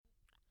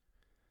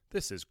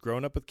This is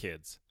Grown Up with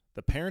Kids,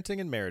 the parenting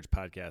and marriage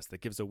podcast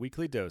that gives a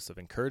weekly dose of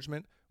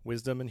encouragement,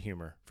 wisdom, and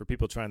humor for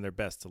people trying their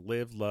best to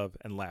live, love,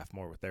 and laugh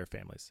more with their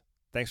families.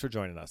 Thanks for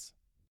joining us.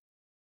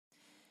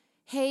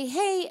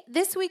 Hey,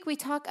 this week we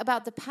talk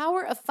about the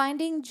power of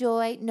finding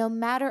joy no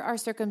matter our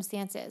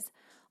circumstances.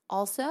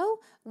 Also,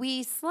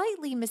 we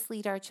slightly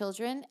mislead our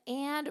children,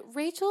 and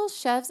Rachel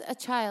shoves a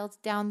child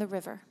down the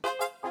river.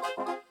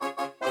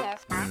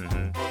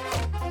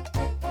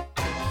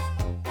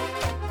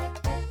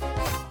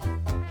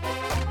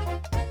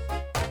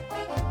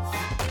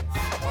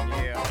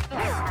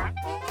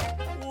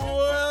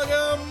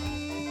 Welcome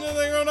to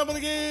the Grown Up with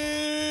the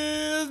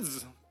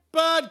Kids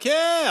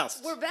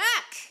podcast. We're back.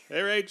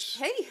 Hey, Rach.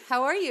 Hey,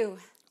 how are you?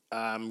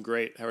 I'm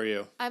great. How are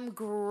you? I'm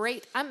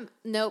great.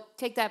 Nope,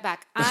 take that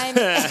back.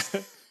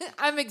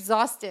 I'm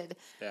exhausted.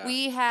 Yeah.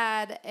 We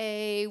had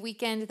a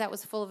weekend that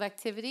was full of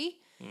activity.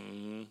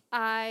 Mm-hmm.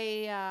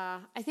 I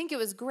think it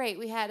was great.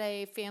 We had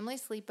a family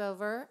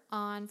sleepover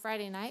on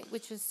Friday night,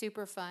 which was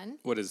super fun.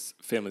 What is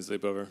family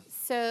sleepover?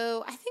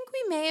 So I think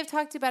we may have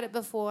talked about it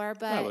before,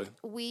 but Probably.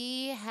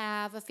 we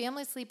have a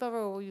family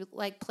sleepover where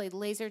we play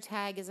laser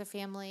tag as a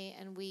family,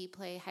 and we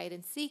play hide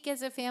and seek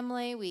as a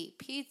family. We eat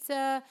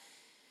pizza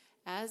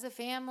as a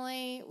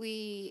family.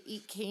 We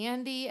eat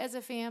candy as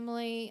a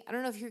family. I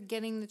don't know if you're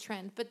getting the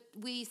trend, but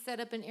we set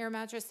up an air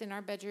mattress in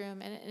our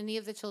bedroom, and any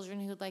of the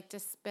children who'd like to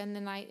spend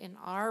the night in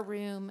our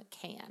room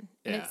can.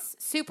 And Yeah. it's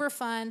super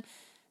fun.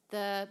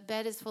 The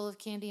bed is full of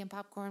candy and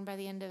popcorn by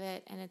the end of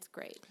it, and it's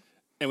great.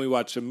 And we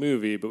watch a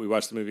movie, but we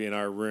watch the movie in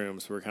our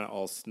room, so we're kind of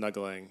all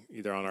snuggling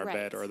either on our Right.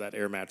 bed or that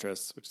air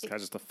mattress, which is kind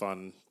of just a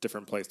fun,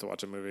 different place to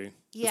watch a movie.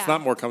 Yeah. It's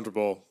not more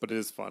comfortable, but it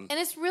is fun. And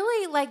it's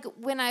really like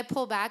when I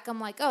pull back, I'm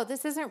like, oh,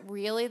 this isn't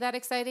really that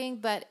exciting.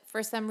 But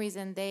for some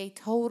reason, they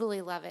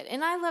totally love it.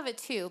 And I love it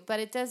too. But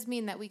it does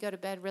mean that we go to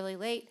bed really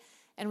late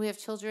and we have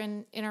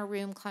children in our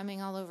room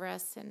climbing all over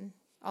us and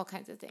all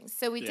kinds of things.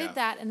 So we Yeah. did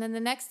that. And then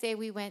the next day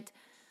we went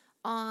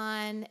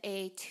on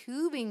a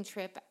tubing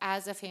trip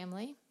as a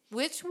family,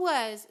 which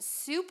was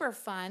super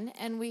fun.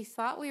 And we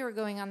thought we were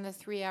going on the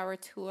 3-hour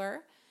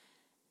tour,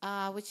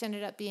 which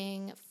ended up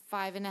being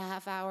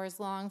 5.5 hours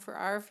long for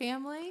our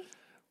family.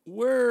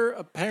 We're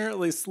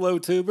apparently slow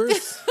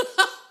tubers.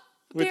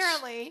 which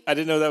Apparently. I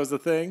didn't know that was a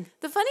thing.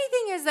 The funny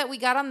thing is that we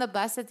got on the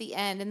bus at the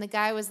end, and the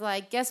guy was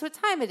like, guess what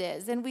time it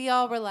is? And we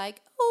all were like,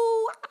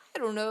 oh, I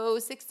don't know,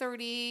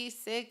 6:30,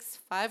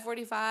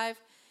 5:45.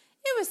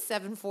 It was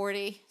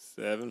 7:40.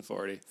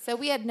 7:40. So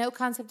we had no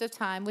concept of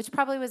time, which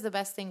probably was the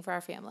best thing for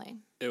our family.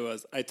 It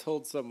was. I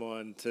told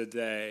someone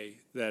today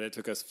that it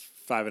took us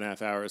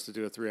 5.5 hours to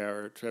do a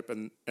 3-hour trip,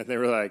 and they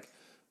were like,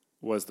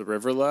 was the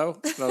river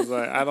low? And I was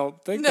like, I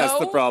don't think that's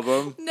the No.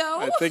 problem. No.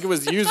 I think it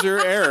was user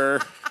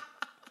error.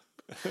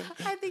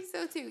 I think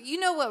so too. You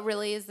know what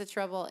really is the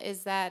trouble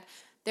is that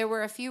there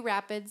were a few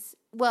rapids.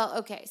 Well,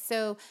 okay,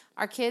 so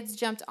our kids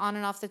jumped on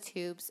and off the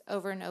tubes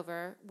over and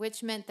over,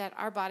 which meant that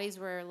our bodies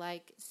were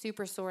like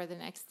super sore the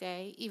next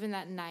day, even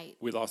that night.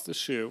 We lost a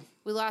shoe.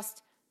 We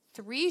lost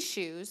 3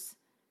 shoes.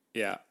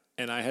 Yeah.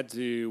 And I had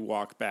to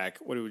walk back,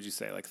 what would you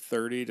say, like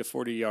 30 to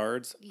 40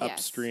 yards Yes.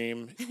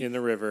 upstream in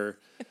the river.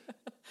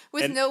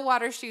 With And- no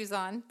water shoes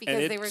on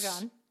because they were it's-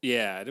 gone.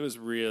 Yeah, it was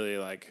really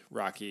like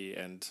rocky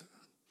and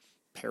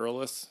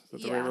perilous. Is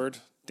that the Yeah. right word?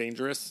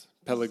 Dangerous.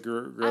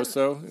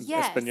 Peligroso in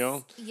Yes.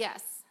 Espanol.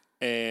 Yes.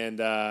 And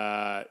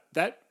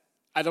that,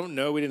 I don't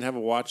know, we didn't have a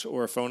watch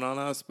or a phone on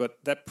us,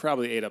 but that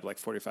probably ate up like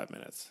 45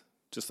 minutes.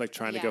 Just like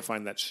trying to Yeah. go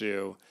find that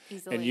shoe.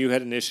 Easily. And you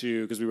had an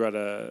issue because we brought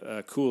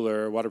a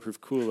cooler, waterproof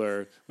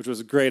cooler, which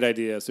was a great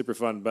idea, super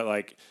fun. But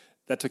like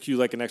that took you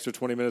like an extra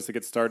 20 minutes to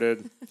get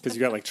started because you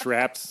got like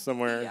trapped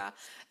somewhere. Yeah.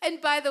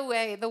 And by the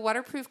way, the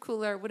waterproof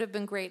cooler would have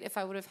been great if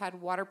I would have had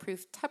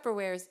waterproof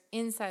Tupperwares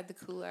inside the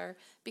cooler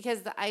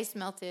because the ice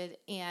melted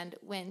and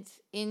went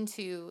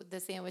into the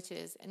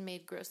sandwiches and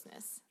made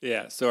grossness.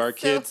 Yeah, so our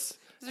kids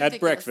it was had ridiculous.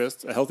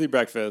 breakfast, a healthy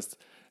breakfast,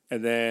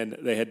 and then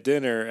they had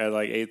dinner at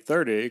like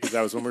 8:30 because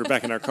that was when we were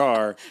back in our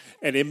car.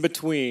 And in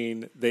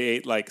between, they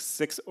ate like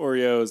 6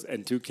 Oreos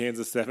and 2 cans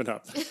of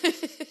 7-Up.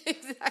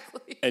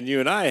 Exactly. And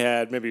you and I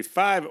had maybe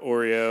 5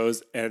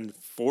 Oreos and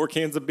 4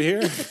 cans of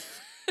beer.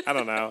 I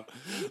don't know.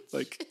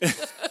 Like,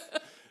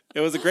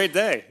 it was a great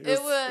day. It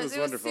was It was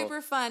wonderful.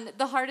 super fun.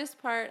 The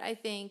hardest part, I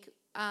think,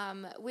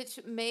 which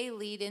may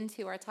lead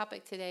into our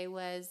topic today,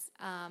 was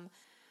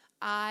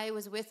I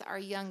was with our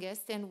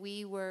youngest, and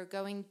we were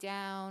going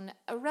down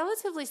a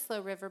relatively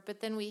slow river, but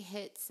then we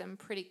hit some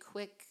pretty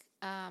quick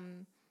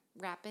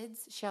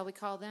rapids, shall we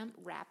call them?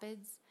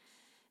 Rapids.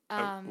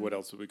 What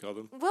else would we call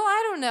them? Well,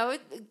 I don't know.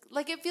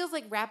 It feels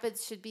like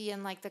rapids should be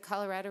in like the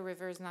Colorado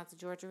rivers, not the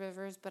Georgia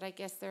rivers, but I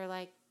guess they're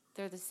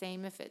the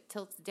same. If it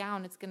tilts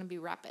down, it's going to be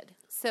rapid.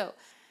 So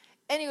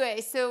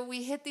anyway, so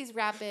we hit these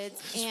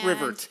rapids. This and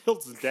river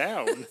tilts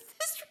down.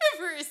 This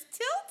river is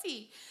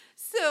tilty.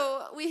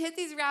 So we hit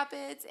these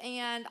rapids,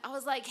 and I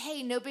was like,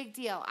 hey, no big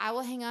deal. I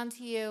will hang on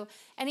to you.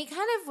 And he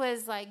kind of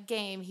was like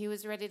game. He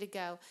was ready to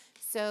go.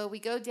 So we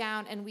go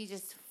down, and we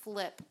just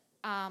flip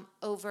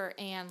over,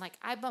 and like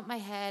I bumped my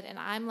head, and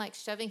I'm like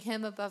shoving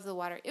him above the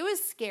water. It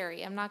was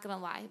scary. I'm not going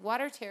to lie.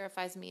 Water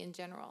terrifies me in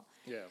general.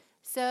 Yeah.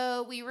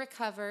 So we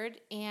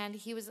recovered, and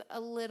he was a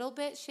little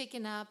bit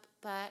shaken up,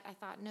 but I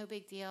thought, no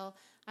big deal.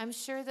 I'm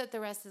sure that the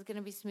rest is going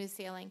to be smooth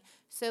sailing.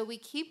 So we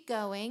keep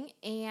going,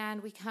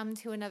 and we come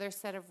to another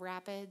set of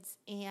rapids,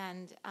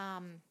 and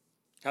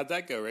How'd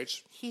that go,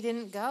 Rach? he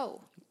didn't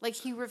go. Like,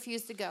 he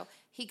refused to go.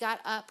 He got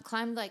up,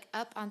 climbed like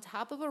up on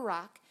top of a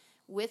rock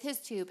with his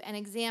tube and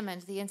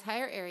examined the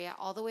entire area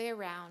all the way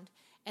around,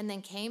 and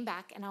then came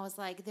back, and I was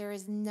like, there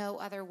is no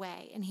other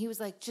way. And he was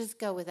like, just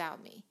go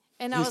without me.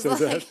 And I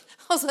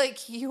was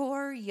like,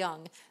 you're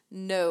young.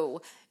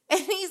 No. And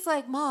he's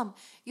like, Mom,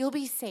 you'll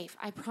be safe.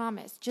 I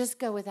promise. Just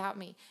go without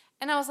me.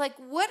 And I was like,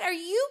 what are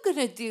you going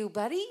to do,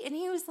 buddy? And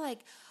he was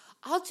like,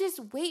 I'll just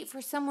wait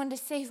for someone to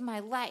save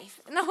my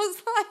life. And I was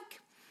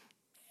like,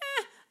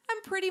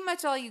 I'm pretty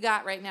much all you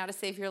got right now to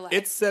save your life.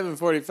 It's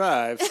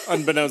 7:45,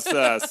 unbeknownst to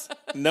us.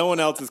 No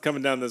one else is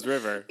coming down this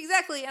river.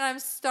 Exactly. And I'm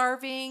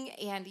starving,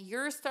 and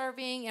you're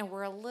starving, and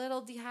we're a little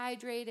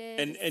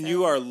dehydrated. And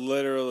you are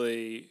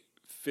literally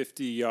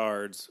 50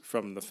 yards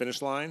from the finish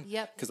line.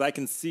 Yep. Because I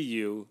can see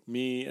you.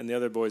 Me and the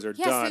other boys are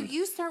done. Yeah, so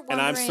you start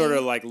wondering. And I'm sort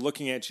of like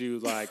looking at you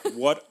like,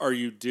 what are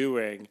you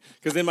doing?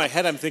 Because in my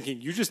head I'm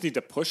thinking, you just need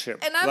to push him.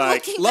 And I'm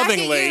like, looking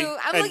lovingly back at you.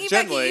 I'm and looking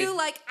gently. back at you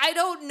like, I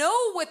don't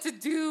know what to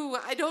do.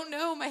 I don't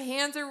know. My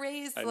hands are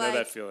raised. I know like,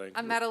 that feeling.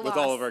 I'm at a loss. With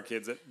all of our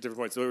kids at different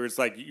points. So it's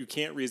like, you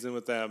can't reason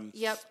with them.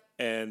 Yep.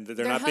 And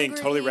they're not hungry. being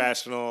totally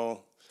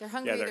rational. They're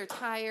hungry. Yeah, they're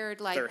tired.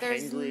 Like, they're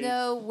there's hangry.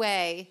 no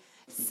way.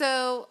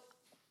 So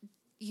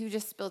you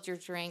just spilled your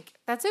drink.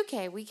 That's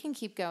okay. We can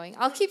keep going.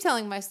 I'll keep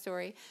telling my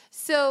story.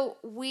 So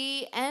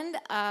we end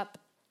up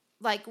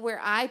like where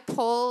I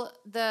pull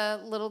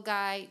the little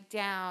guy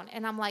down,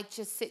 and I'm like,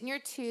 just sit in your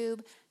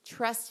tube.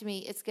 Trust me,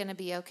 it's going to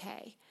be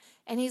okay.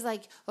 And he's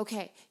like,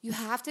 okay, you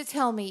have to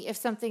tell me if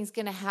something's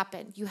going to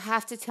happen. You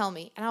have to tell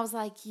me. And I was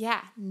like,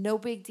 yeah, no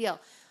big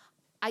deal.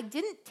 I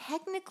didn't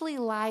technically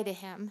lie to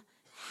him.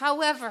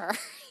 However.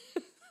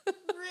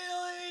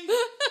 Really?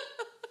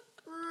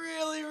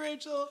 Really,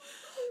 Rachel?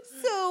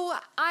 So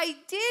I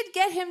did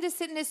get him to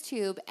sit in his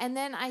tube, and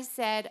then I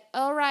said,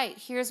 all right,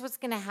 here's what's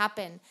going to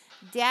happen.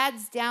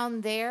 Dad's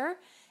down there,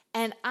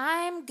 and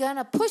I'm going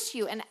to push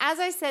you. And as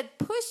I said,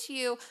 push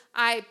you,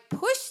 I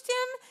pushed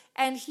him,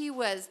 and he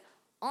was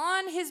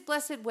on his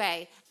blessed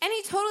way. And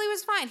he totally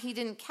was fine. He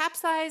didn't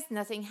capsize.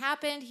 Nothing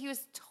happened. He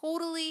was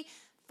totally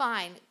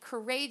fine,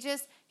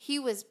 courageous. He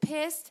was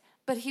pissed,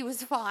 but he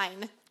was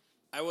fine.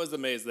 I was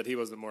amazed that he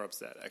wasn't more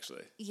upset,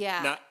 actually.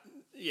 Yeah.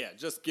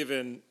 Just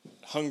given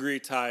hungry,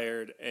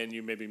 tired, and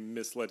you maybe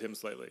misled him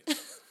slightly.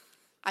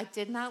 I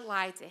did not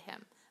lie to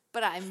him,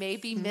 but I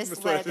maybe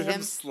misled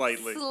him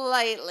slightly.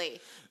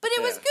 But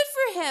it was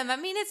good for him. I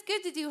mean, it's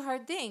good to do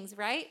hard things,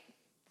 right?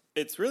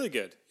 It's really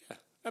good. Yeah,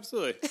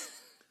 absolutely.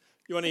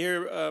 You want to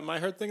hear my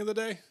hard thing of the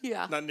day?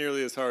 Yeah. Not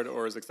nearly as hard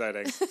or as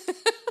exciting.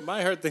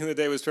 My hard thing of the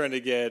day was trying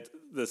to get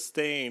the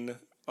stain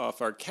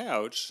off our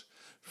couch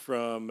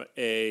from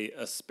a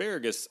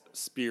asparagus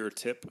spear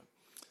tip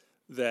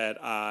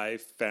that I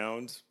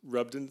found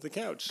rubbed into the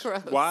couch.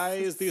 Gross. Why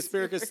is the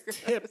asparagus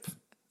tip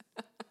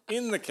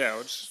in the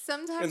couch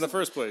in the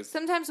first place?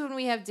 Sometimes when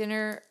we have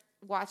dinner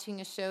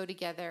watching a show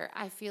together,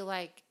 I feel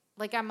like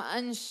I'm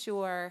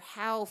unsure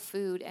how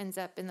food ends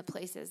up in the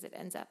places it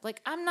ends up.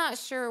 Like, I'm not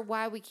sure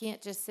why we can't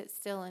just sit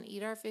still and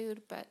eat our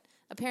food, but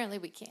apparently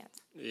we can't.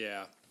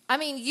 Yeah. I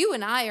mean, you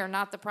and I are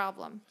not the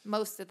problem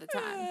most of the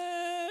time.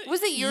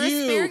 Was it your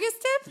asparagus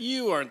tip?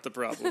 You aren't the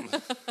problem.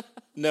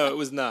 No, it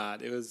was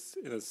not. It was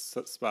in a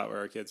spot where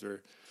our kids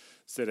were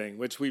sitting,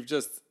 which we've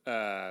just,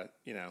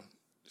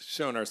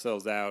 shown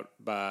ourselves out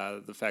by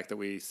the fact that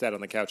we sat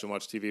on the couch and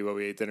watched TV while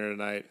we ate dinner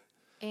tonight.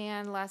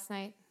 And last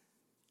night?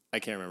 I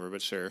can't remember,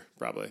 but sure,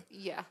 probably.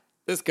 Yeah.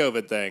 This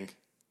COVID thing.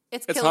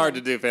 It's hard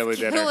to do family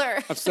dinner.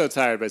 Killer. I'm so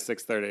tired by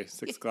 6:30,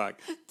 6 o'clock.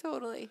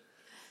 Totally.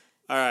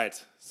 All right,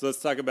 so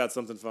let's talk about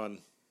something fun.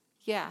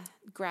 Yeah,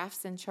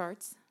 graphs and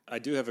charts. I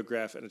do have a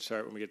graph and a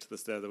chart when we get to the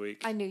stat of the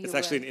week. I knew you would. It's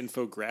actually an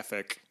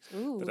infographic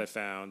Ooh. that I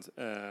found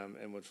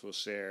and which we'll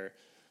share.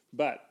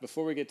 But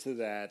before we get to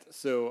that,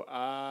 so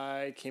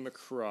I came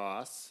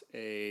across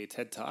a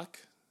TED Talk.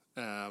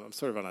 I'm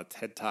sort of on a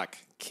TED Talk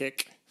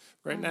kick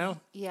right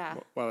now. Yeah.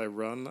 While I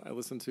run, I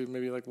listen to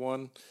maybe like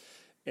one.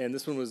 And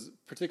this one was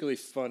particularly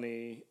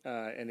funny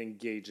and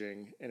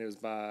engaging. And it was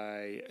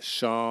by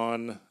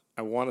Sean,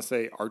 I want to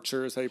say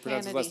Archer is how you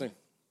pronounce his last name.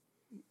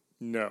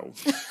 No.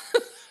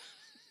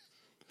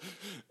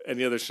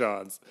 Any other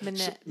Seans?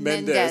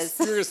 Mendez.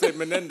 You were going to say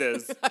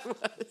Menendez. I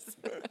was.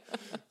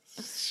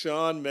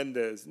 Shawn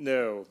Mendes.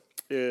 No.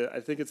 I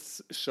think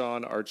it's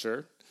Sean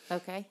Archer.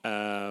 Okay.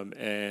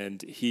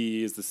 And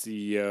he is the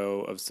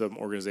CEO of some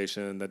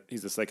organization that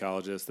he's a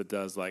psychologist that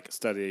does like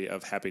study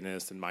of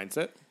happiness and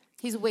mindset.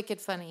 He's wicked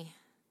funny.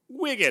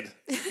 Wicked.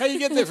 How you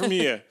get there from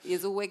here?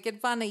 He's wicked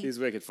funny. He's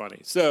wicked funny.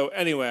 So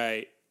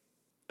anyway,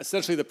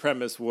 essentially the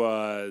premise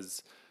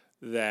was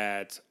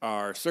that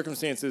our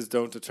circumstances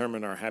don't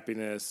determine our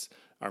happiness.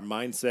 Our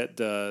mindset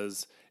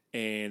does.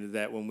 and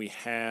that when we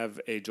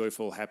have a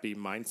joyful, happy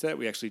mindset,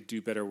 we actually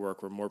do better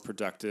work. We're more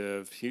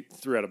productive. He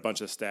threw out a bunch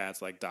of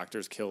stats like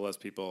doctors kill less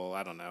people.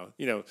 I don't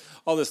know.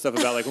 All this stuff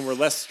about like when we're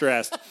less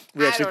stressed,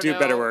 we actually do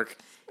better work.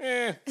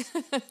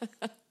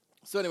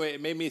 So anyway,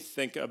 it made me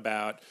think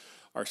about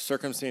our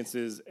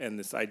circumstances and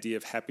this idea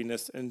of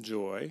happiness and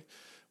joy,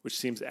 which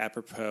seems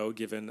apropos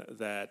given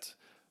that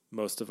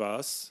most of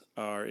us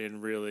are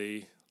in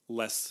really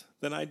less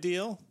than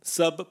ideal,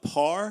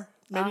 subpar,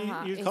 maybe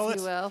you'd call it,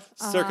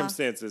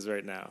 circumstances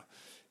right now.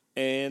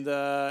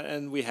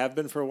 And we have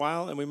been for a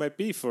while, and we might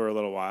be for a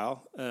little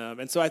while.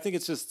 And so I think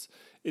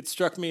it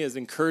struck me as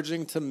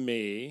encouraging to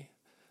me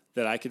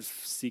that I could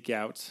seek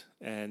out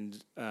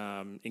and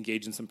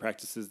engage in some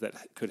practices that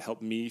could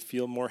help me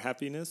feel more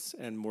happiness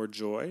and more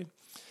joy.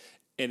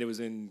 And it was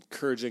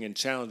encouraging and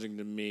challenging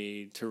to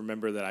me to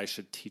remember that I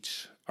should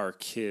teach our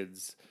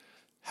kids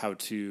how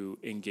to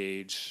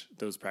engage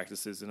those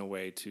practices in a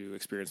way to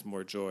experience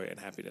more joy and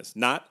happiness.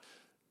 Not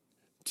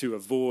to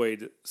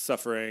avoid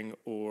suffering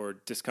or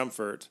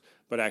discomfort,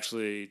 but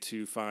actually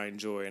to find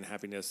joy and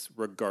happiness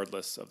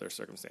regardless of their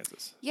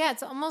circumstances. Yeah,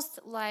 it's almost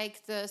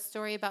like the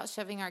story about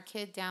shoving our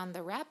kid down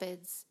the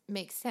rapids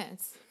makes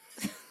sense.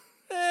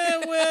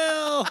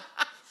 Well,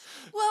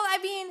 I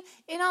mean,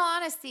 in all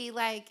honesty,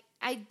 like,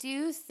 I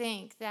do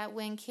think that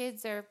when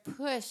kids are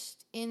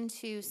pushed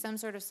into some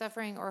sort of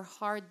suffering or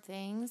hard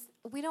things,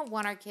 we don't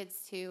want our kids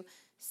to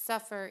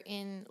suffer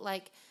in,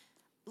 like,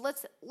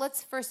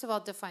 let's first of all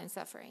define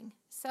suffering.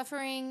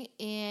 Suffering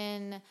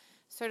in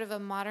sort of a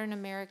modern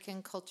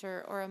American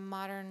culture or a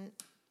modern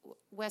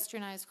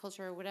westernized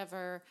culture or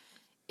whatever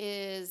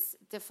is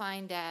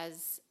defined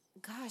as,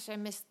 gosh, I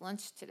missed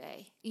lunch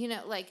today.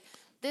 Like,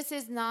 this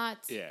is not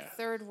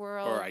third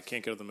world. Or I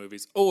can't go to the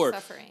movies. Or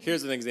suffering.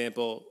 Here's an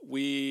example.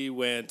 We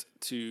went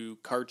to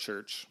Car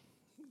Church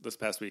this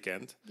past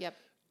weekend. Yep.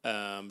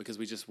 Because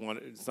we just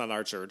wanted, it's not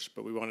our church,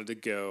 but we wanted to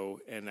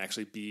go and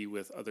actually be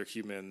with other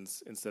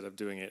humans instead of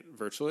doing it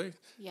virtually.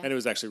 Yeah. And it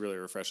was actually really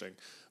refreshing.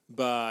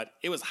 But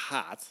it was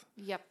hot.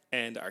 Yep.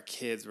 And our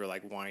kids were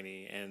like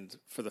whiny. And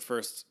for the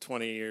first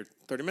 20 or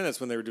 30 minutes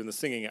when they were doing the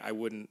singing, I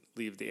wouldn't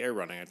leave the air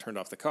running. I turned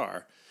off the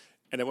car.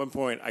 And at one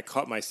point, I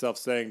caught myself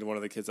saying to one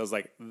of the kids, I was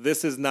like,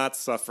 this is not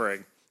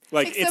suffering.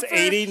 Like, it's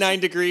 89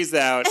 degrees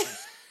out.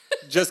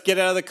 Just get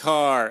out of the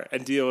car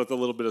and deal with a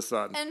little bit of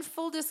sun. And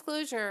full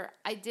disclosure,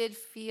 I did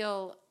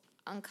feel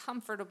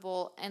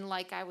uncomfortable and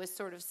like I was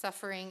sort of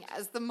suffering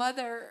as the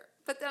mother.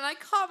 But then I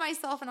caught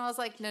myself and I was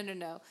like,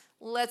 no.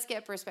 Let's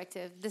get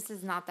perspective. This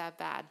is not that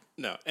bad.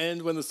 No.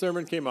 And when the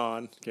sermon came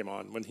on,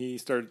 when he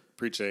started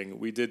preaching,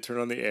 we did turn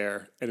on the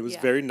air. And it was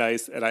very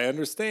nice. And I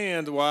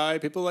understand why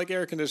people like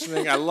air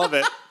conditioning. I love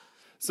it.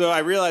 So I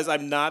realize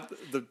I'm not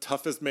the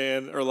toughest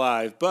man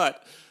alive.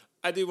 But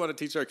I do want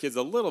to teach our kids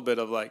a little bit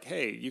of like,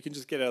 hey, you can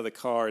just get out of the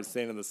car and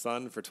stand in the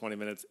sun for 20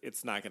 minutes.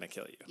 It's not going to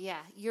kill you. Yeah,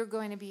 you're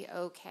going to be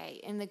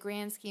okay in the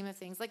grand scheme of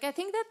things. Like, I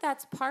think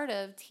that's part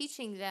of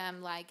teaching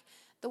them, like,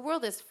 the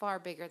world is far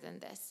bigger than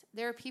this.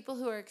 There are people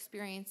who are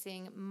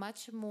experiencing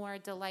much more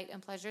delight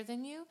and pleasure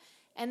than you,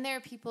 and there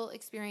are people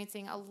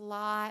experiencing a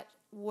lot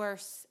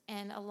worse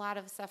and a lot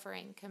of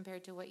suffering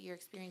compared to what you're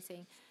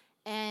experiencing.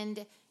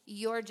 And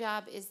your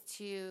job is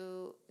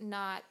to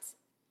not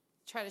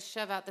try to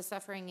shove out the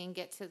suffering and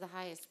get to the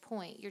highest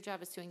point. Your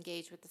job is to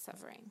engage with the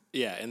suffering.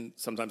 Yeah, and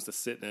sometimes to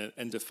sit in it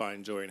and to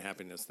find joy and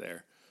happiness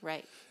there.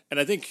 Right. And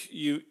I think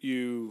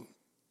you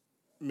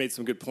made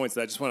some good points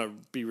that I just want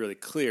to be really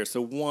clear.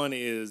 So one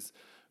is,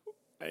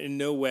 in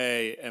no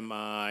way am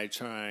I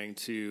trying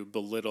to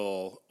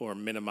belittle or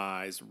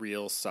minimize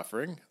real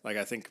suffering. Like,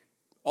 I think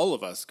all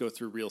of us go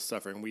through real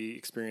suffering. We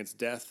experience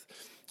death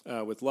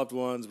with loved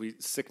ones,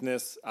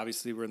 sickness.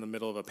 Obviously, we're in the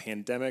middle of a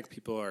pandemic.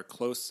 People are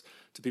close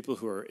to people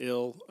who are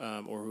ill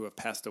or who have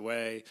passed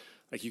away.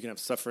 Like, you can have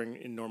suffering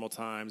in normal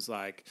times.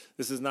 Like,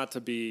 this is not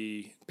to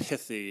be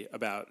pithy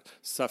about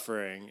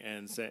suffering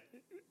and say,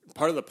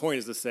 part of the point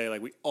is to say,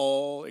 like, we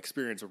all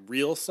experience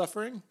real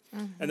suffering,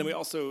 and then we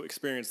also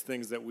experience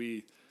things that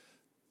we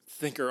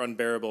think are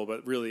unbearable,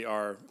 but really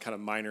are kind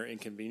of minor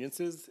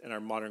inconveniences. And our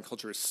modern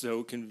culture is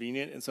so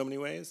convenient in so many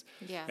ways.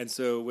 Yeah. And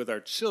so with our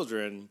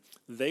children,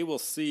 they will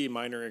see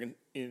minor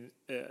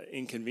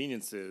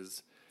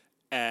inconveniences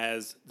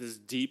as this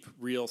deep,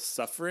 real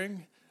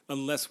suffering,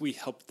 unless we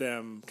help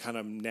them kind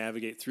of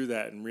navigate through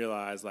that and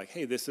realize, like,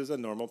 hey, this is a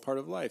normal part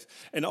of life.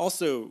 And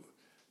also,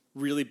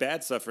 really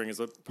bad suffering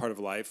is a part of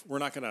life. We're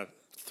not going to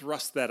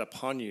thrust that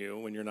upon you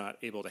when you're not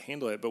able to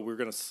handle it, but we're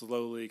going to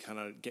slowly kind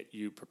of get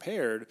you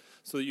prepared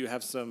so that you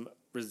have some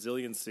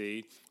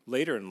resiliency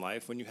later in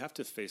life when you have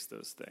to face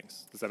those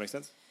things. Does that make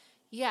sense?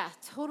 Yeah,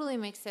 totally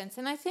makes sense.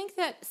 And I think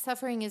that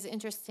suffering is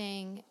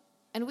interesting,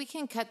 and we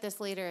can cut this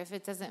later if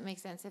it doesn't make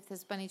sense, if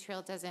this bunny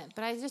trail doesn't.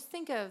 But I just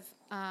think of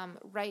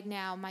right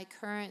now, my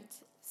current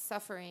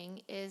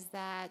suffering is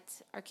that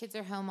our kids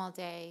are home all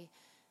day.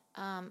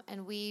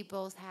 And we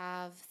both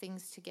have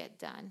things to get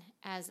done,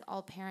 as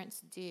all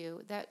parents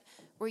do, that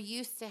we're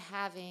used to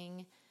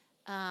having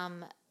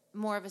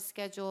more of a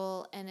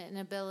schedule and an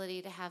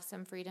ability to have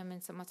some freedom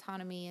and some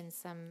autonomy and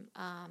some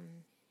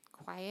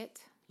quiet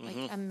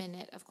like a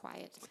minute of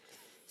quiet.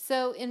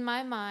 So in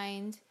my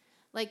mind,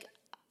 like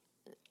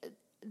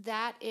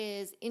that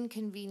is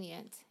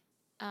inconvenient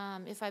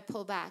if I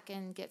pull back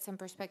and get some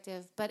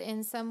perspective. But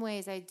in some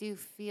ways, I do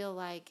feel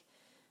like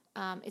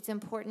it's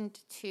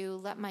important to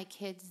let my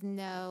kids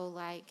know,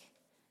 like,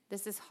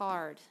 this is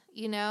hard.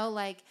 You know,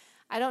 like,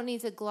 I don't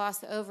need to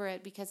gloss over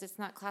it because it's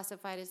not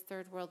classified as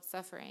third world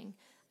suffering.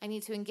 I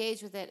need to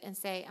engage with it and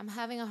say, I'm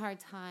having a hard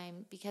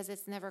time because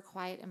it's never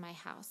quiet in my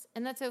house.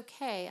 And that's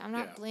okay. I'm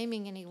not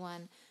blaming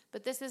anyone,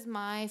 but this is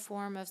my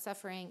form of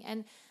suffering.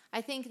 And I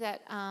think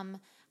that,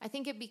 I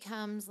think it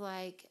becomes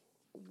like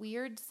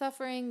weird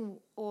suffering,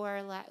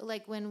 or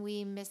like when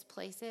we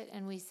misplace it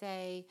and we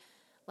say,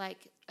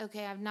 like,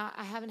 okay,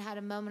 I haven't had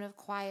a moment of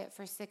quiet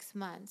for 6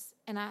 months,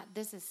 and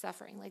this is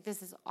suffering. Like,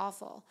 this is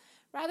awful.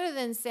 Rather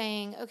than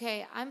saying,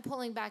 okay, I'm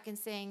pulling back and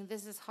saying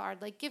this is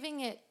hard, like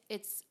giving it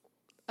its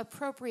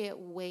appropriate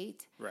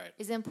weight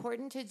is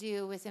important to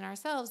do within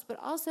ourselves, but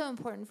also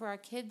important for our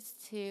kids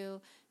to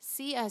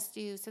see us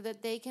do, so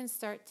that they can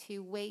start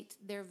to weight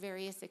their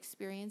various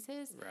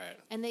experiences.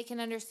 And they can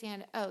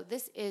understand, oh,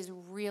 this is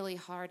really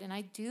hard, and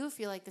I do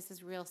feel like this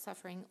is real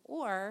suffering,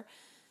 or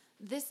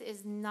this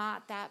is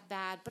not that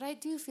bad, but I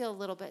do feel a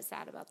little bit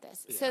sad about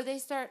this. So they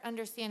start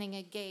understanding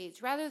a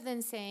gauge, rather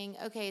than saying,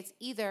 okay, it's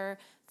either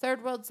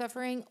third world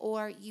suffering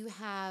or you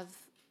have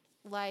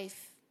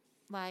life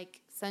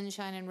like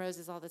sunshine and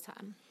roses all the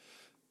time.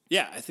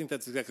 Yeah, I think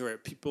that's exactly right.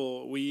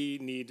 We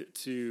need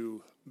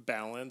to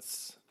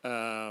balance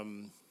or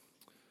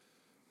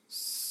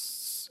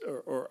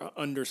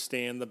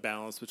understand the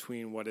balance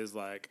between what is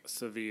like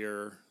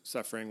severe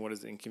suffering, what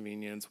is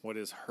inconvenience, what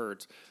is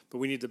hurt. But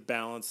we need to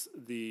balance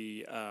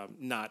the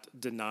not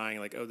denying,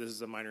 like, oh, this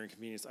is a minor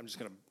inconvenience, I'm just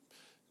going to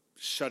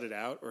shut it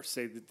out or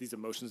say that these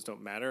emotions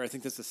don't matter. I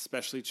think that's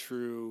especially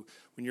true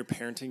when you're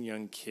parenting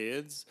young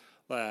kids.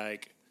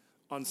 Like,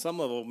 on some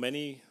level,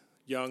 many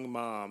young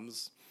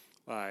moms,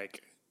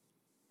 like,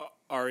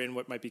 are in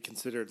what might be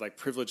considered like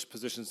privileged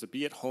positions to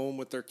be at home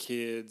with their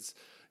kids,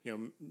 you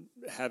know,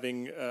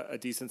 having a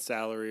decent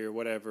salary or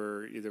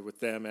whatever, either with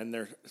them and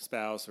their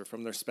spouse or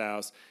from their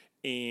spouse.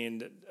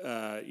 And,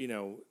 you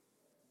know,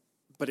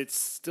 but it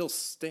still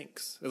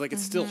stinks. Like,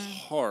 it's still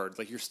hard.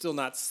 Like, you're still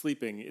not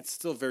sleeping. It's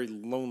still very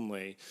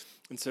lonely.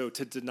 And so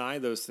to deny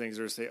those things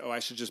or to say, oh, I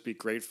should just be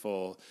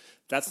grateful,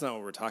 that's not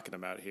what we're talking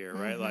about here,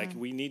 right? Like,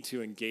 we need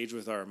to engage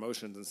with our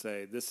emotions and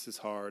say, this is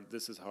hard,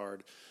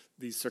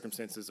 these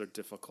circumstances are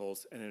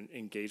difficult, and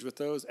engage with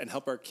those and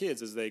help our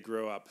kids as they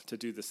grow up to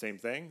do the same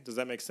thing. Does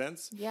that make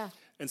sense? Yeah.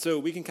 And so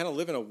we can kind of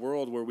live in a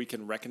world where we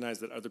can recognize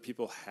that other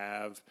people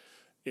have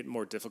it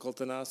more difficult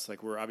than us.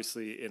 Like, we're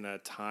obviously in a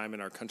time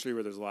in our country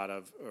where there's a lot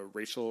of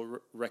racial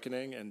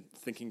reckoning and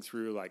thinking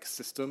through like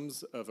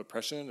systems of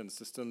oppression and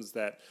systems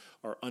that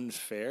are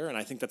unfair. And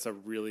I think that's a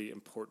really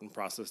important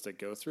process to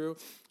go through.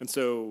 And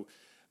so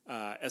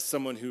as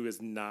someone who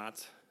is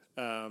not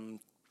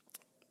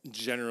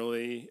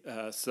generally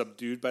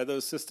subdued by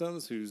those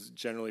systems, who's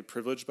generally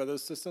privileged by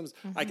those systems,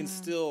 I can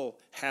still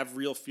have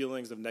real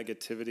feelings of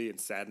negativity and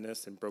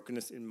sadness and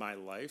brokenness in my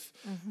life,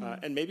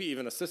 and maybe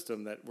even a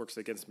system that works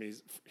against me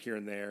here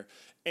and there,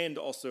 and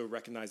also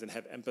recognize and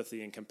have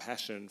empathy and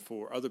compassion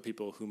for other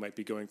people who might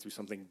be going through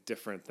something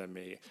different than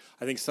me.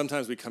 I think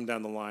sometimes we come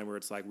down the line where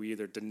it's like we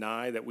either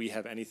deny that we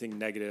have anything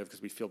negative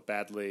because we feel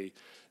badly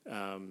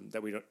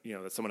that we don't, you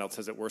know, that someone else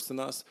has it worse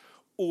than us,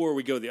 or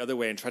we go the other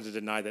way and try to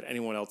deny that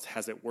anyone else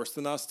has it worse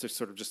than us, to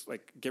sort of just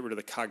like get rid of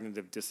the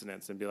cognitive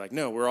dissonance and be like,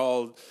 no, we're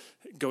all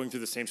going through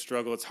the same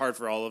struggle. It's hard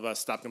for all of us.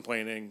 Stop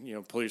complaining. You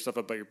know, pull yourself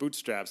up by your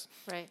bootstraps.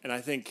 Right. And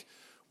I think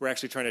we're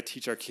actually trying to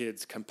teach our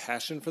kids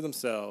compassion for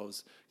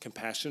themselves,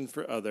 compassion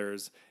for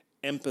others,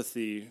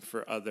 empathy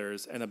for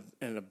others, and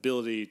an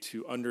ability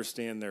to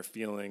understand their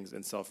feelings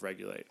and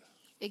self-regulate.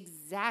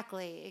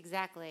 Exactly.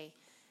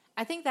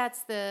 I think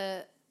that's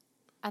the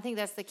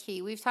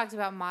key. We've talked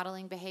about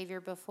modeling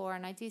behavior before,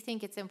 and I do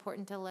think it's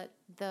important to let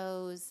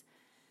those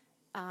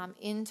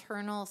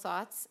internal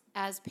thoughts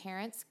as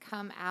parents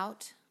come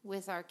out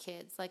with our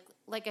kids.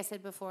 Like I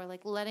said before,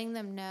 like letting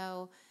them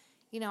know,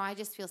 you know, I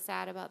just feel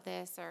sad about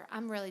this, or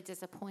I'm really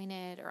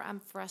disappointed, or I'm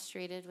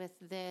frustrated with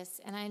this.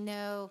 And I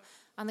know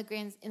in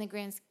the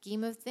grand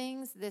scheme of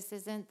things, this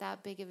isn't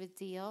that big of a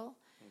deal.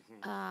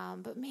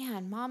 But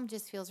man, mom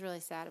just feels really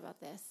sad about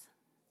this.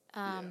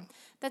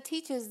 That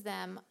teaches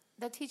them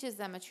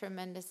a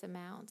tremendous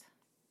amount.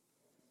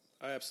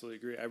 I absolutely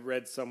agree. I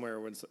read somewhere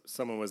when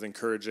someone was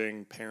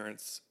encouraging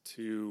parents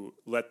to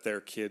let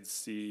their kids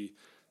see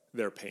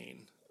their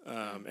pain.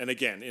 And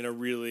again, in a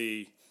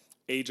really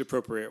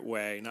age-appropriate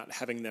way, not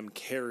having them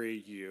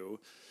carry you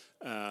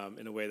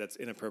in a way that's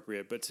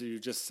inappropriate, but to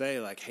just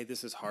say, like, hey,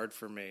 this is hard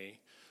for me,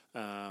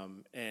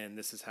 and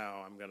this is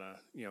how I'm going to,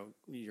 you know,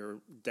 your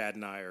dad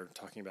and I are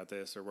talking about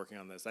this or working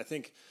on this. I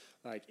think,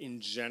 like,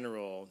 in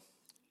general,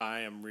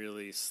 I am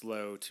really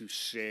slow to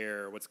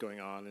share what's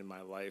going on in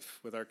my life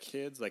with our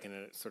kids, like in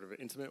a sort of an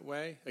intimate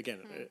way.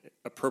 Again,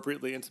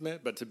 appropriately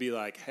intimate, but to be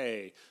like,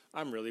 hey,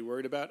 I'm really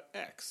worried about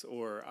X,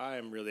 or I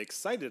am really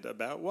excited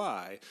about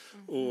Y,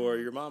 or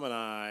your mom and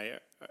I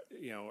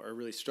are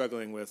really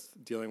struggling with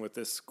dealing with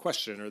this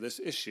question or this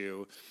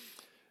issue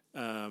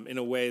in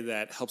a way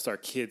that helps our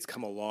kids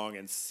come along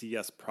and see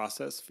us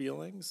process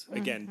feelings.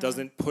 Again,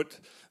 doesn't put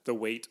the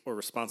weight or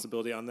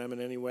responsibility on them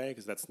in any way,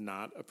 because that's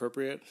not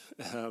appropriate.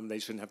 They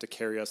shouldn't have to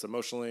carry us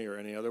emotionally or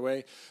any other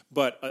way,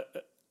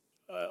 but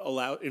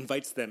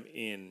invites them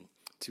in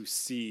to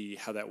see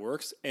how that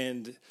works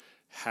and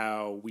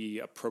how we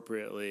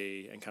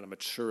appropriately and kind of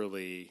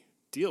maturely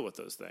deal with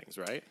those things,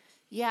 right?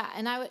 Yeah,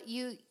 and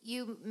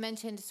you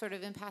mentioned sort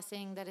of in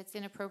passing that it's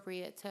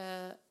inappropriate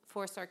to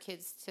force our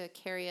kids to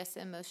carry us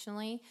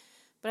emotionally,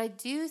 but I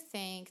do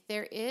think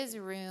there is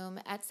room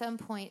at some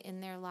point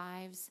in their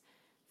lives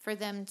for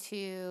them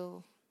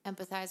to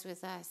empathize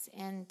with us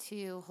and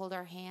to hold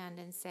our hand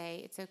and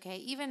say, it's okay.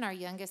 Even our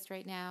youngest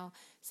right now,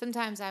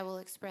 sometimes I will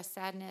express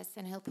sadness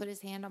and he'll put his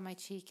hand on my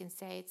cheek and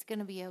say, it's going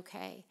to be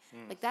okay.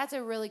 Like, that's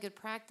a really good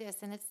practice.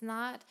 And it's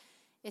not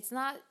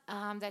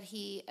that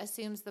he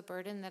assumes the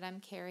burden that I'm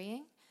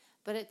carrying,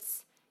 but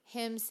it's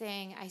him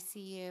saying, I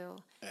see you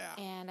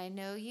and I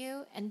know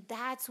you. And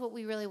that's what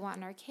we really want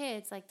in our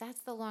kids. Like, that's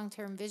the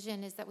long-term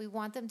vision, is that we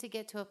want them to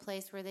get to a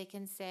place where they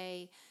can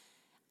say,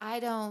 I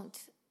don't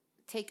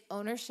take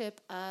ownership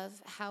of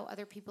how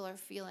other people are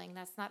feeling.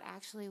 That's not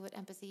actually what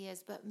empathy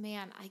is, but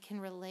man, I can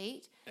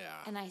relate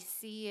and I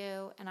see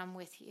you and I'm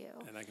with you.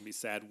 And I can be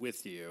sad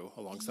with you,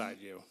 alongside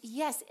you.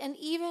 Yes, and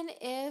even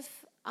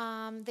if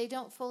they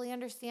don't fully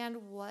understand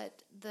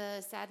what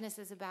the sadness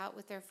is about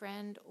with their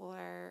friend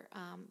or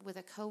with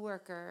a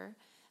coworker,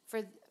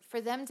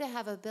 for them to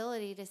have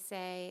ability to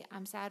say,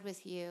 I'm sad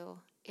with you,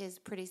 is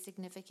pretty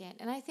significant.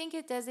 And I think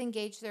it does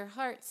engage their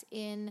hearts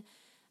in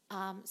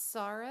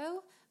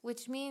sorrow,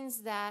 which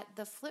means that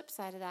the flip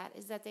side of that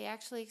is that they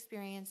actually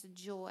experience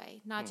joy,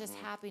 not just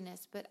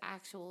happiness, but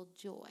actual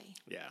joy.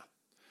 Yeah.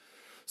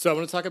 So I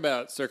want to talk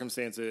about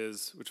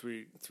circumstances, which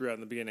we threw out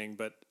in the beginning,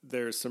 but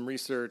there's some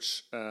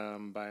research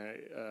by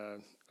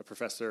a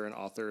professor and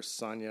author,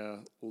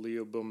 Sonia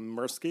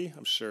Lyubomirsky.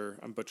 I'm sure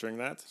I'm butchering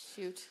that.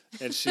 Shoot.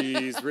 And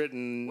she's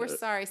written... We're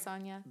sorry,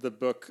 Sonia. The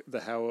book,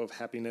 The How of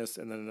Happiness,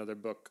 and then another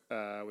book,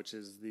 which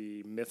is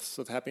The Myths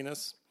of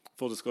Happiness.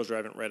 Full disclosure, I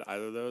haven't read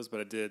either of those,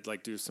 but I did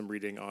do some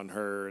reading on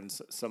her and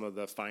some of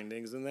the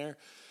findings in there.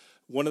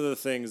 One of the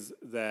things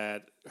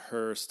that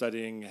her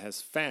studying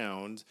has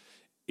found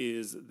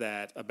is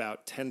that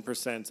about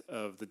 10%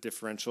 of the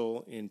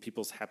differential in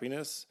people's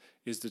happiness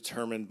is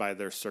determined by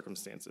their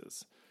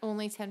circumstances.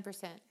 Only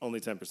 10%. Only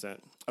 10%.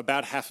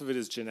 About half of it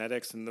is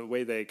genetics, and the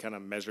way they kind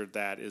of measured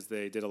that is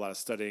they did a lot of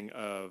studying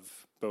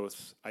of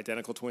both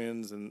identical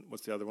twins and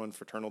what's the other one,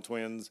 fraternal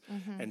twins,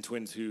 and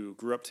twins who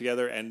grew up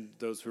together and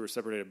those who were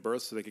separated at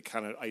birth, so they could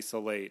kind of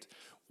isolate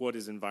what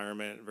is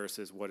environment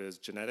versus what is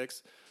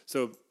genetics.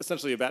 So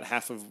essentially about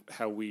half of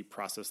how we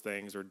process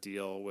things or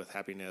deal with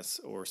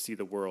happiness or see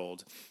the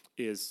world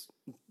is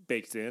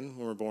baked in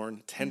when we're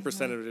born. 10%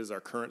 of it is our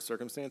current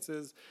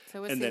circumstances.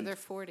 So it's the other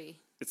 40.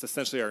 It's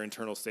essentially our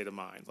internal state of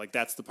mind. Like,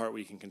 that's the part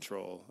we can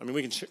control. I mean,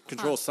 we can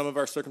control some of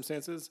our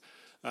circumstances,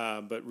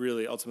 but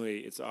really, ultimately,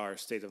 it's our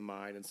state of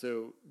mind. And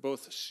so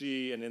both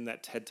she and in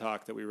that TED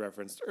Talk that we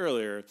referenced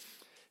earlier,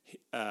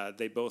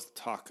 they both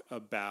talk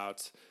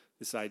about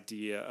this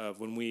idea of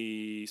when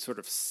we sort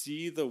of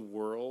see the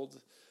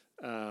world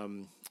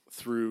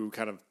through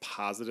kind of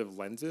positive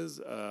lenses,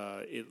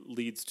 it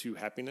leads to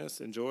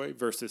happiness and joy,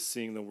 versus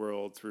seeing the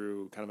world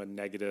through kind of a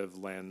negative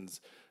lens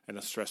and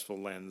a stressful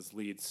lens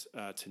leads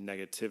to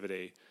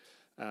negativity.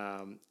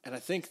 And I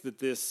think that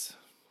this,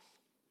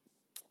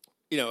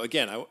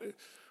 again,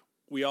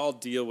 we all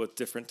deal with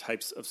different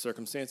types of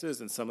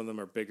circumstances, and some of them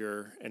are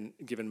bigger and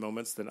given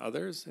moments than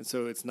others. And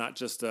so it's not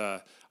just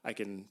I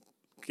can,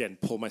 again,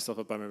 pull myself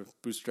up by my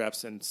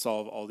bootstraps and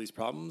solve all these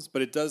problems,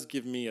 but it does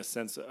give me a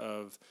sense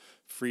of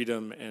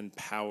freedom and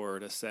power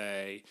to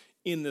say,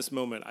 in this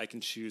moment, I can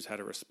choose how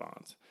to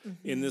respond.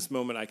 In this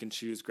moment, I can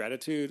choose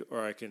gratitude,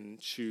 or I can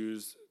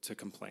choose to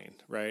complain,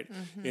 right?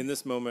 In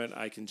this moment,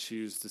 I can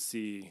choose to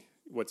see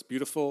what's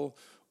beautiful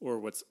or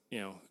what's,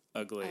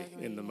 ugly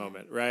in the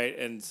moment, right?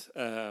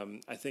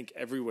 And I think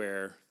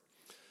everywhere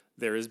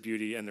there is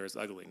beauty and there is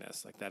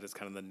ugliness. Like, that is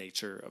kind of the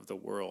nature of the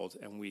world,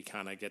 and we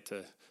kind of get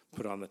to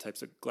put on the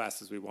types of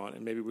glasses we want.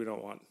 And maybe we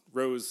don't want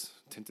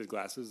rose-tinted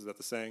glasses, is that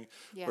the saying?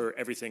 Yeah. Where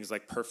everything's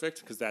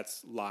perfect, because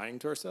that's lying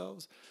to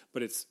ourselves.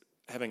 But it's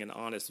having an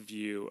honest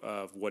view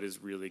of what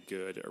is really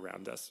good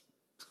around us.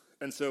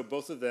 And so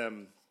both of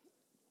them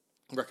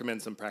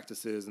recommend some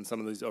practices, and some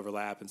of these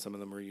overlap, and some of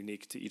them are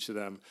unique to each of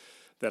them,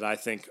 that I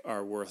think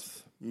are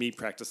worth me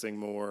practicing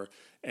more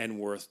and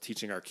worth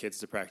teaching our kids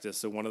to practice.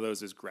 So one of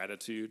those is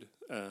gratitude.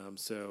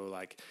 So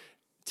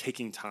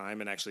taking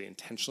time and actually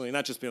intentionally,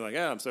 not just being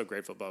I'm so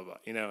grateful, blah, blah,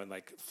 blah,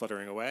 and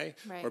fluttering away,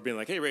 right. Or being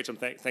hey, Rach, I'm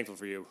thankful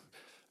for you.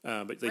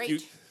 But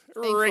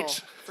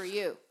Rach, for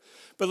you.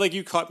 But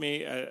you caught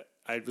me.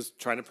 I was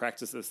trying to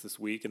practice this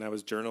week, and I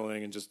was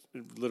journaling, and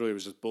literally it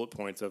was just bullet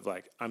points of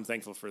I'm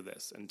thankful for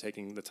this, and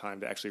taking the time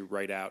to actually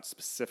write out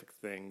specific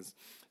things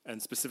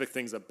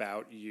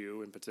about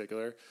you in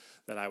particular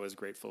that I was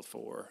grateful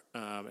for.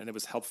 And it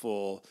was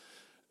helpful,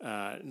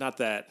 not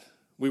that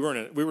we were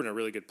in a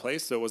really good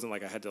place. So it wasn't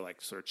like I had to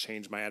like sort of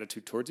change my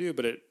attitude towards you,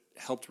 but it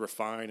helped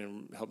refine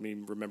and helped me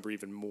remember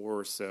even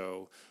more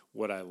so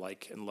what I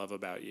like and love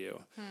about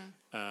you.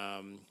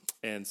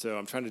 And so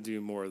I'm trying to do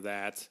more of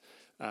that.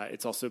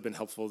 It's also been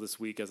helpful this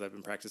week as I've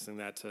been practicing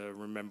that to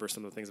remember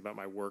some of the things about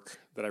my work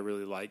that I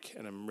really like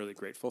and I'm really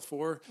grateful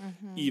for,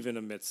 even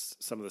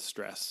amidst some of the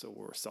stress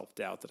or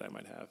self-doubt that I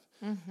might have.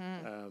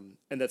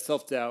 And that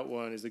self-doubt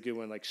one is a good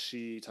one. Like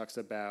she talks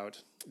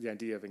about the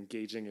idea of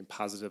engaging in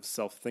positive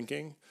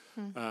self-thinking.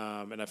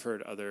 And I've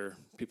heard other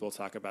people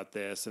talk about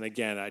this. And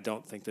again, I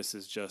don't think this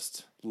is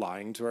just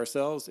lying to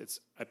ourselves.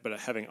 But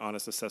having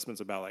honest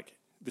assessments about like,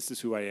 this is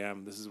who I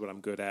am. This is what I'm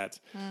good at.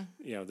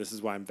 This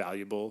is why I'm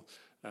valuable.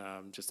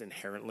 Just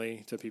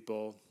inherently to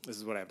people. This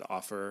is what I have to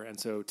offer. And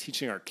so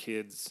teaching our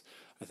kids,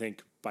 I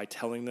think, by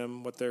telling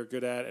them what they're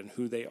good at and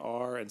who they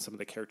are and some of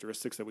the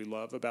characteristics that we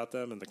love about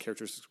them and the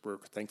characteristics we're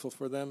thankful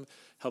for them,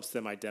 helps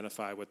them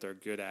identify what they're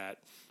good at.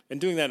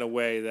 And doing that in a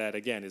way that,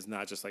 again, is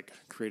not just like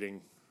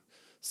creating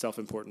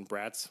self-important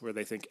brats where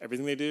they think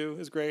everything they do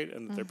is great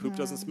and that their poop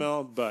doesn't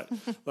smell, but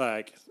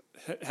like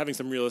having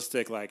some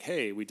realistic, like,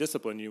 hey, we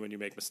discipline you when you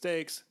make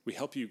mistakes. We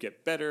help you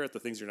get better at the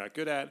things you're not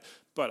good at.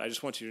 But I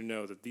just want you to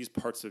know that these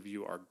parts of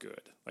you are good.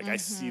 Like I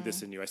see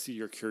this in you. I see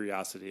your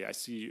curiosity. I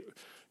see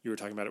you were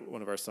talking about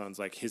one of our sons,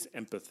 like his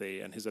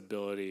empathy and his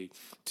ability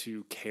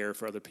to care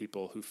for other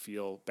people who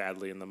feel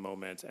badly in the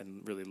moment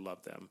and really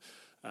love them.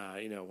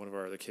 One of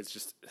our other kids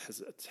just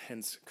has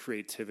intense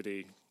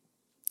creativity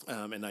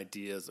and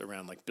ideas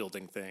around like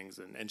building things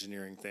and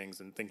engineering things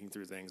and thinking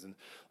through things and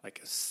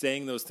like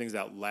saying those things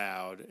out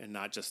loud and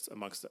not just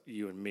amongst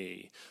you and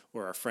me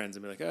or our friends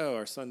and be like, oh,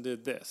 our son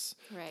did this,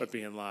 but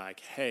being like,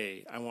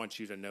 hey, I want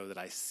you to know that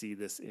I see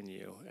this in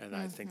you. And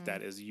I think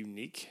that is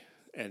unique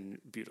and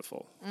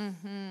beautiful.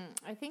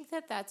 I think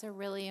that that's a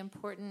really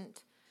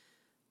important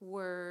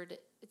word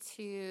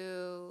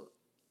to,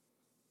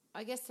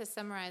 I guess, to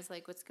summarize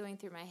like what's going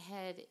through my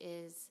head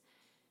is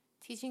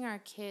teaching our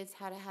kids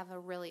how to have a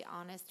really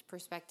honest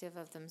perspective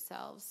of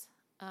themselves.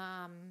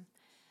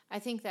 I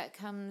think that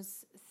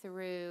comes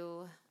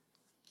through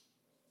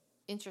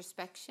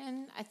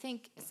introspection. I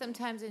think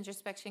sometimes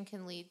introspection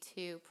can lead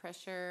to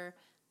pressure,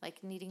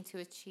 like needing to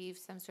achieve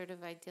some sort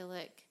of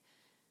idyllic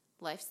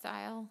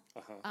lifestyle.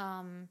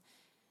 I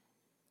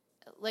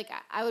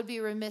would be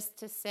remiss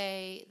to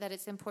say that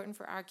it's important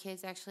for our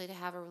kids actually to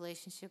have a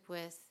relationship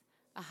with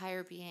a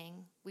higher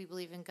being. We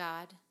believe in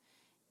God,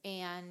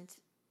 and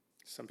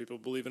some people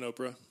believe in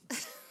Oprah.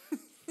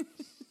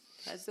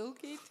 That's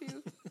okay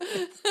too.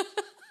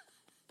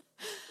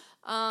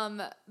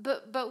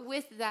 But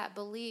with that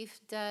belief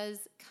does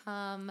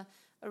come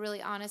a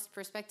really honest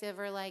perspective,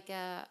 or like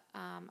I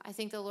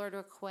think the Lord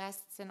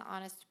requests an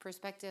honest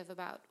perspective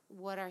about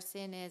what our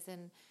sin is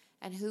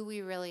and who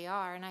we really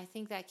are. And I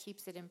think that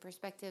keeps it in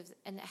perspective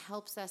and it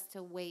helps us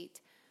to weight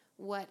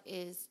what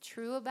is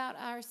true about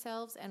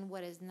ourselves and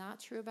what is not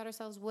true about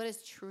ourselves, what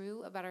is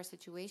true about our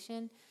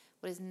situation,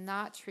 what is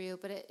not true,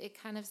 but it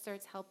kind of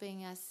starts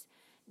helping us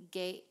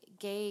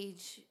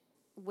gauge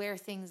where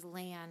things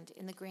land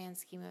in the grand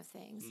scheme of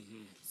things.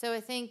 So I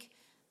think,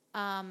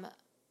 I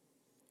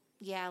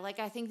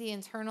think the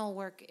internal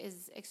work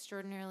is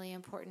extraordinarily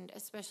important,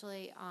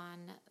 especially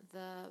on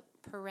the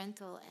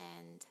parental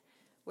end,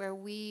 where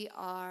we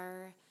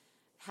are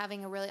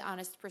having a really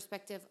honest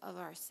perspective of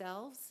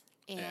ourselves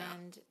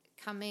and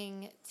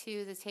coming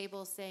to the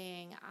table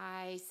saying,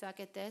 I suck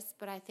at this,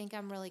 but I think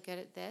I'm really good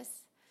at this.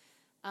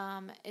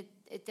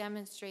 It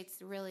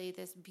demonstrates really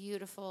this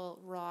beautiful,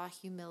 raw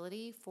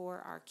humility for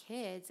our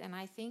kids. And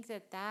I think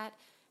that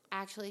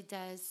actually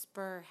does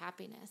spur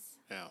happiness.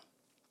 Yeah.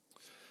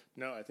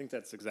 No, I think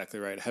that's exactly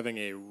right. Having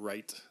a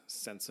right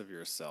sense of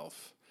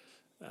yourself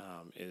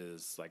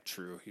is like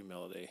true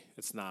humility.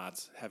 It's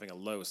not having a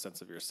low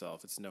sense of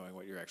yourself. It's knowing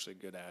what you're actually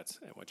good at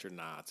and what you're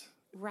not.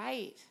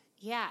 Right.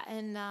 Yeah.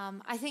 And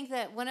I think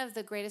that one of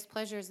the greatest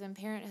pleasures in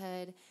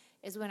parenthood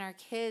is when our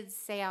kids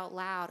say out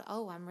loud,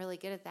 oh, I'm really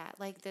good at that.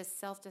 Like this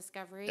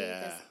self-discovery,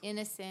 this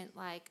innocent,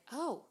 like,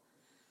 oh,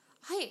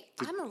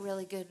 I'm a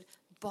really good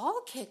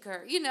ball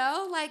kicker,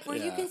 like where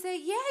you can say,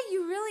 yeah,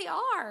 you really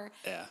are.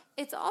 Yeah.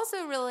 It's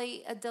also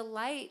really a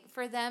delight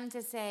for them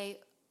to say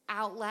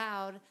out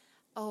loud,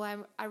 oh,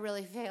 I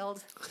really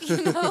failed.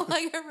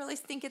 Like I really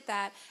stink at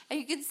that. And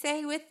you can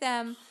say with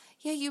them,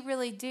 yeah, you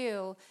really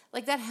do.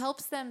 Like that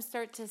helps them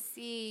start to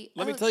see.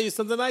 Let me tell you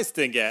something I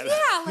stink at.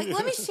 Yeah, like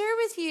let me share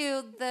with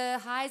you the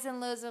highs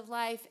and lows of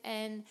life,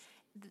 and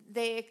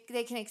they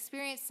can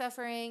experience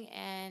suffering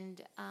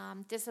and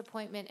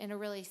disappointment in a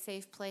really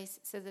safe place,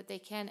 so that they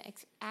can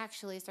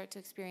actually start to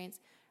experience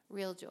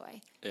real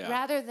joy,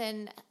 rather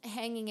than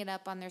hanging it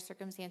up on their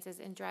circumstances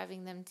and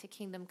driving them to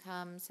kingdom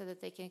come, so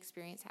that they can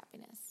experience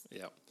happiness.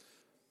 Yeah.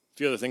 A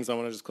few other things I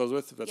want to just close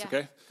with, if that's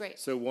okay. Great.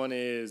 So one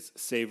is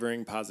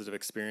savoring positive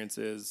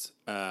experiences.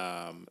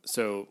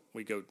 So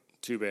we go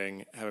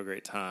tubing, have a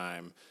great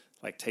time.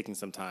 like taking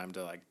some time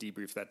to like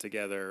debrief that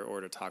together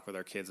or to talk with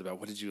our kids about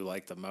what did you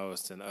like the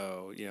most. And,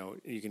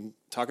 you can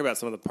talk about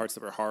some of the parts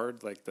that were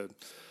hard, like the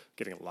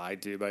getting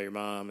lied to by your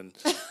mom and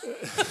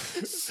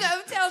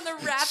shoved down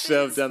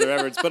the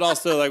rapids. But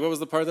also like, what was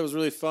the part that was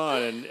really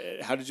fun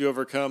and how did you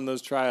overcome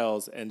those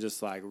trials, and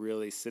just like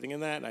really sitting in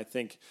that. And I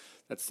think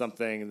that's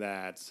something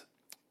that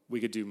we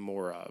could do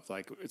more of.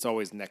 Like, it's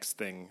always next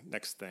thing,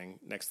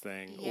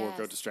 or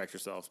go distract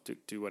yourself,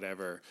 do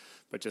whatever.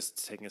 But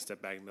just taking a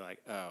step back and be like,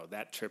 oh,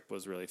 that trip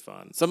was really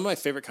fun. Some of my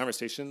favorite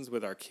conversations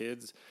with our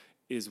kids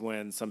is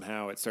when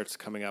somehow it starts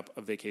coming up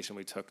a vacation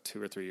we took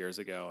 2 or 3 years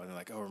ago. And they're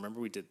like, oh, remember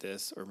we did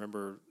this? Or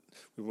remember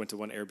we went to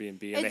one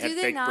Airbnb and they had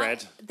baked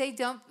bread?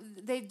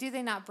 Do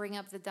they not bring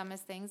up the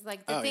dumbest things?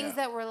 Like the things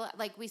that were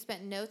like we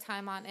spent no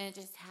time on and it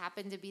just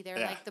happened to be there.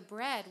 Yeah. Like the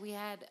bread we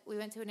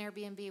went to an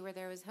Airbnb where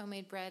there was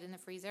homemade bread in the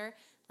freezer,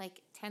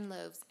 like 10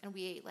 loaves, and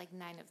we ate like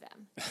 9 of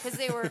them because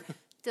they were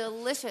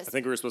delicious. I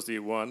think we were supposed to eat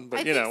one,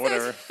 but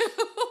whatever.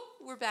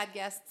 We're bad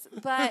guests.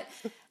 But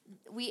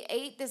we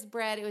ate this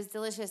bread. It was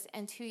delicious.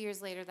 And 2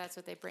 years later, that's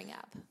what they bring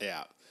up.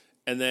 Yeah.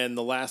 And then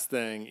the last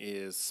thing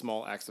is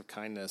small acts of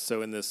kindness.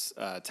 So in this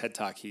TED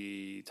Talk,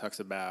 he talks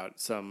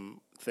about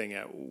something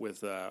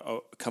with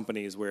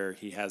companies where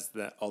he has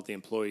all the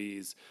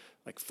employees,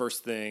 like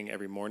first thing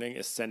every morning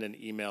is send an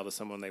email to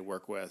someone they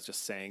work with,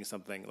 just saying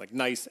something like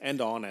nice and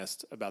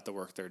honest about the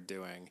work they're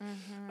doing.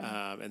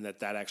 Mm-hmm. And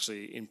that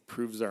actually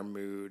improves our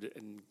mood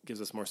and gives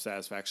us more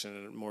satisfaction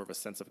and more of a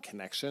sense of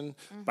connection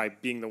by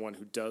being the one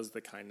who does the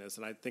kindness.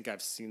 And I think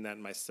I've seen that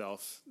in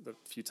myself the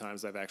few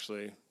times I've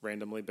actually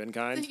randomly been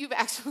kind. You've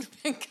actually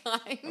been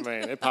kind. I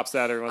mean, it pops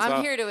out every once in a while.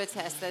 I'm here to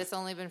attest that it's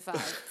only been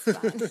 5. It's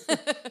fine.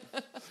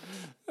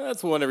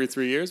 That's 1 every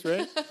 3 years,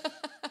 right?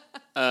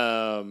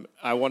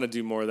 I want to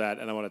do more of that,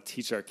 and I want to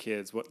teach our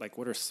kids what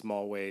are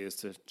small ways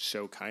to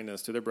show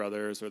kindness to their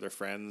brothers or their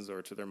friends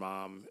or to their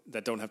mom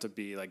that don't have to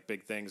be like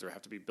big things or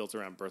have to be built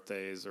around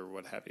birthdays or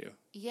what have you.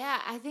 Yeah,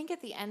 I think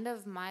at the end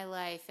of my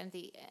life and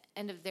the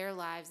end of their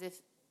lives,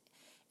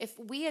 if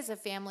we as a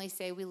family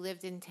say we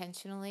lived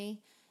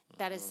intentionally,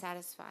 that is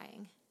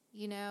satisfying.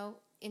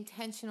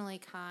 Intentionally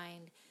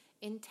kind,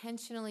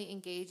 intentionally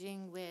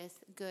engaging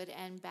with good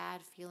and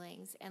bad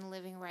feelings and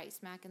living right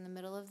smack in the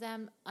middle of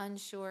them,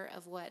 unsure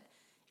of what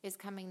is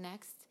coming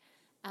next.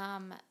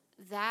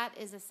 That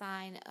is a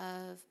sign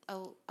of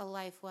a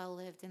life well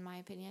lived, in my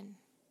opinion.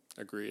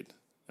 Agreed.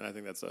 And I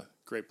think that's a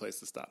great place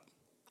to stop.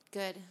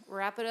 Good.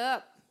 Wrap it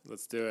up.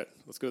 Let's do it.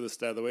 Let's go to the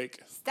stat of the week.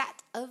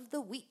 Stat of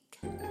the week.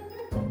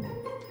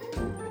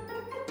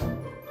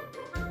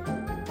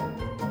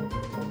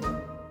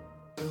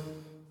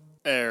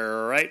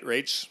 All right,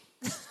 Rach.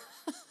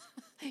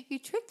 You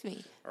tricked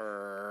me.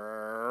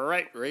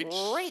 Right, Rach.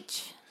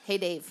 Rach. Hey,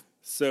 Dave.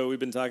 So we've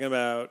been talking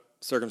about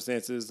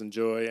circumstances and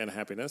joy and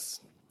happiness.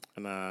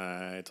 And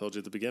I told you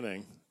at the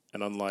beginning,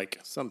 and unlike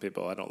some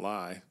people, I don't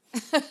lie.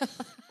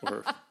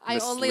 Or I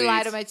only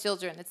lie to my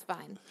children. It's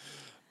fine.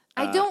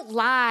 I don't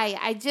lie.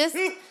 I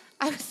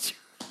was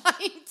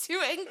trying to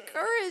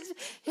encourage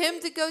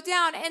him to go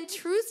down. And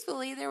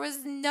truthfully, there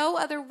was no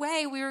other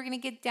way we were going to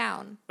get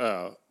down.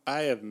 Oh,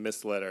 I have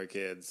misled our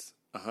kids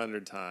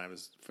 100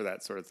 times for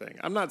that sort of thing.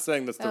 I'm not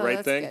saying that's the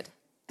right thing. Good.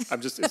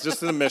 It's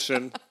just an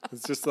admission.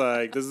 It's just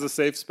like, this is a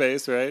safe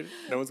space, right?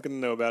 No one's going to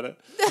know about it.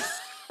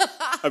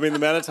 I mean, the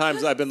amount of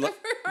times I've been... For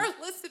our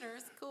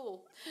listeners,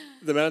 cool.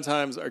 The amount of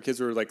times our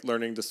kids were like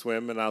learning to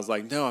swim and I was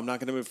like, no, I'm not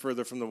going to move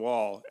further from the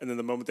wall. And then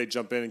the moment they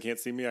jump in and can't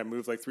see me, I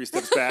move like 3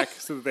 steps back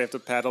so that they have to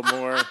paddle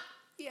more.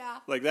 Yeah.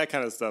 Like that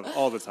kind of stuff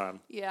all the time.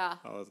 Yeah.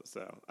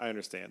 So I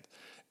understand.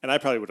 And I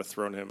probably would have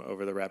thrown him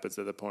over the rapids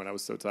at the point. I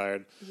was so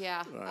tired.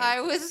 Yeah. I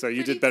was So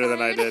you did better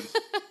than I did.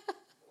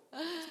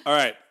 All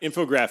right.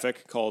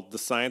 Infographic called The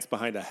Science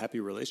Behind a Happy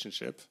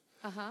Relationship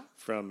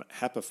from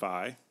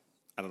Happify.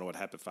 I don't know what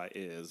Happify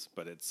is,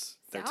 but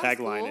their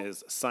tagline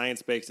is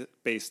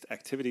science-based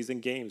activities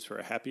and games for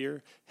a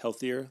happier,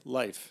 healthier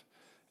life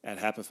at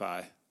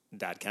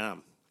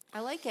happify.com. I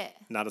like it.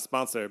 Not a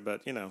sponsor,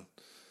 but,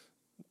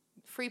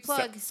 free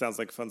plug. Sounds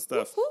like fun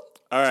stuff. Whoop, whoop.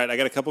 All right, I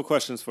got a couple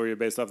questions for you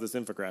based off this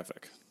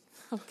infographic.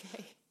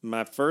 Okay.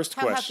 My first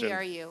question. How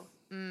happy are you?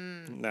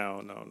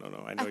 No.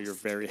 I know you're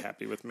very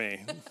happy with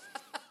me.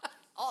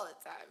 All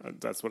the time.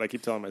 That's what I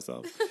keep telling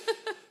myself.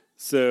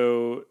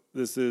 So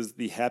this is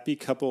the happy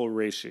couple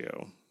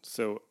ratio.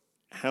 So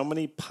how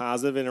many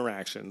positive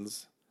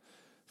interactions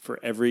for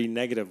every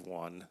negative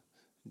one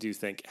do you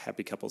think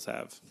happy couples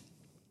have?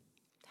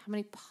 How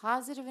many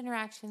positive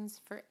interactions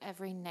for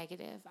every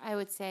negative? I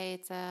would say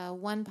it's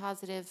 1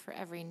 positive for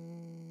every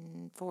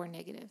 4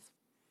 negative.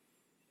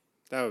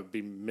 That would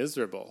be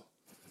miserable.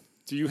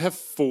 Do you have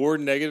 4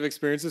 negative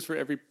experiences for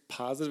every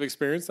positive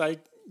experience I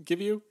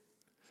give you?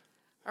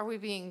 Are we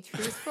being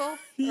truthful?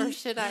 Or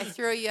should I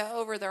throw you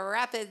over the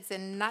rapids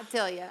and not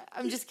tell you?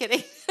 I'm just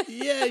kidding.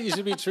 Yeah, you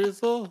should be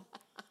truthful.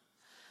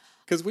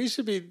 Because we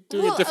should be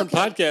doing a different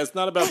podcast,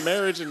 not about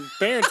marriage and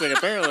parenting,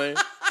 apparently.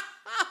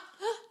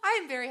 I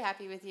am very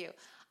happy with you.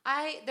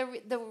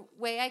 The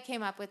way I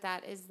came up with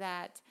that is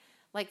that,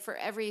 like, for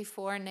every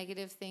 4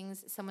 negative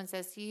things someone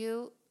says to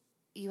you,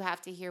 you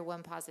have to hear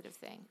one positive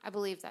thing. I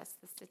believe that's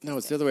the statistic. No,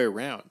 it's the other way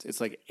around.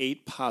 It's like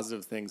 8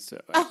 positive things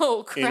to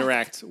crap.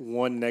 interact,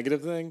 1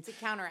 negative thing. To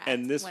counteract.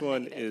 And this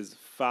one negative. is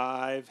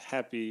 5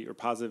 happy or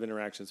positive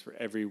interactions for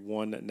every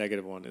 1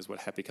 negative one is what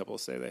happy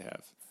couples say they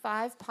have.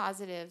 5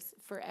 positives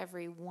for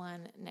every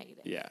 1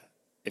 negative. Yeah.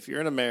 If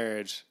you're in a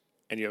marriage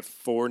and you have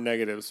 4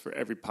 negatives for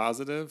every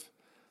positive,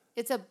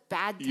 it's a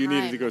bad time. you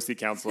need to go see a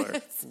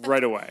counselor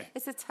right away.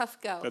 It's a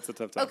tough go. That's a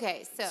tough time.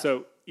 Okay,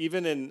 So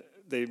even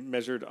they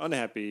measured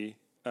unhappy,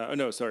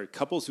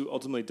 couples who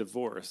ultimately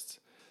divorced,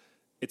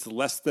 it's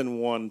less than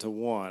 1 to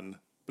 1,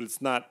 but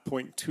it's not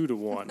 0.2 to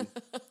 1.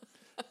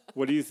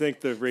 What do you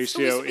think the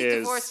ratio we should be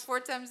is divorced 4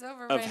 times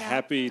over of right now.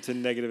 happy to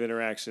negative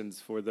interactions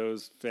for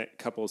those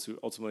couples who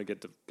ultimately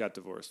got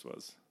divorced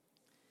was?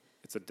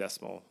 It's a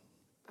decimal.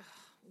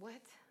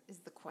 What is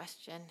the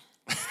question?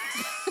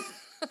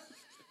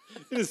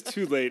 It is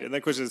too late, and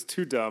that question is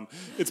too dumb.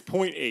 It's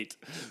 0.8.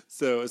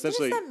 So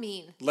essentially, What does that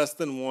mean? less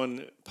than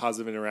 1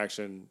 positive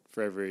interaction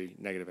for every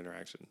negative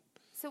interaction.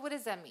 So what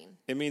does that mean?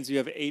 It means you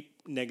have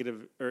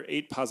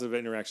 8 positive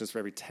interactions for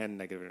every 10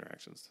 negative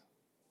interactions.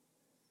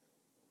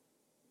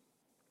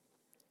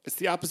 It's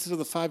the opposite of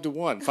the 5 to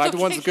 1. 5 to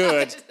 1 is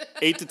good.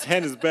 8 to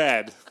 10 is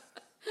bad.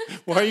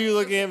 Why are you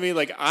looking at me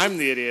like I'm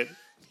the idiot?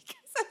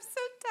 Because I'm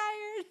so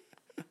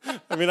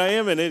tired. I mean, I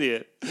am an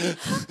idiot,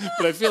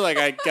 but I feel like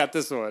I got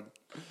this one.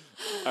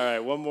 All right,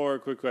 one more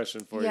quick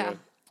question for you.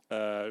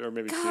 Or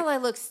maybe God, two. I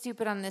look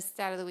stupid on this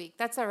stat of the week.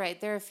 That's all right.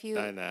 There are a few.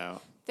 I know.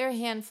 There are a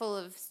handful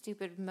of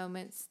stupid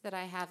moments that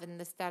I have in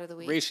the stat of the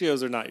week.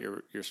 Ratios are not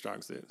your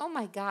strong suit. Oh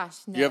my gosh,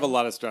 no. You have a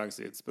lot of strong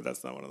suits, but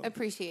that's not one of them.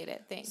 Appreciate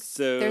it. Thanks.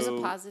 So there's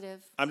a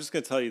positive. I'm just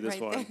going to tell you this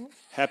right one. there.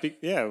 Happy,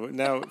 yeah,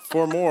 now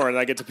 4 more, and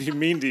I get to be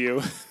mean to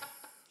you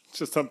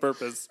just on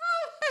purpose.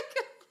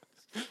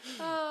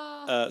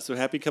 So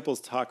happy couples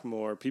talk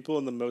more. People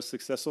in the most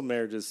successful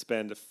marriages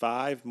spend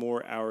 5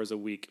 more hours a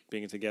week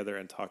being together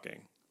and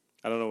talking.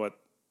 I don't know what.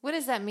 What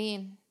does that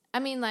mean? I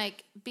mean,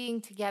 like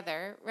being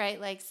together, right?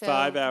 Like so.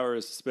 5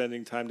 hours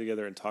spending time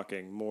together and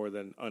talking more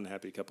than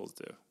unhappy couples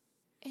do.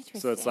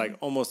 Interesting. So it's like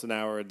almost an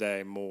hour a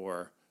day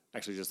more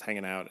actually just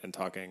hanging out and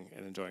talking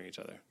and enjoying each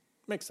other.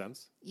 Makes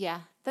sense.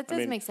 Yeah, that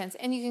does make sense.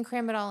 And you can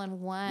cram it all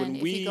in one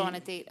if you go on a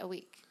date a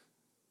week.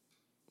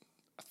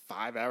 A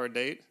 5-hour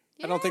date?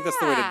 I don't think that's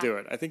the way to do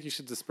it. I think you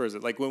should disperse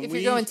it. Like when if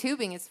you're going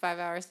tubing, it's 5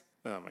 hours.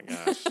 Oh my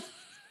gosh.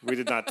 We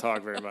did not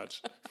talk very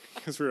much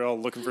because we were all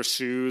looking for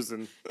shoes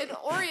and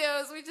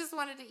Oreos. We just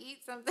wanted to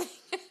eat something.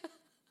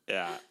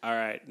 Yeah. All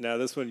right. Now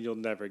this one you'll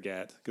never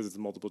get because it's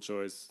multiple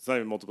choice. It's not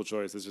even multiple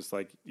choice. It's just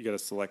like you got to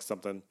select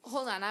something.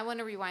 Hold on. I want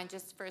to rewind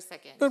just for a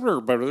second. So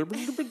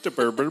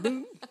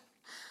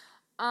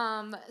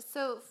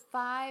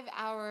 5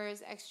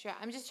 hours extra.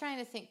 I'm just trying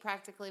to think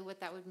practically what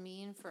that would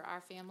mean for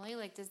our family.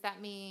 Like, does that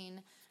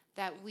mean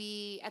that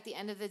we, at the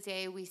end of the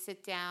day, we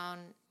sit down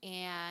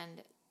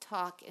and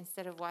talk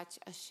instead of watch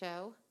a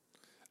show?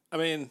 I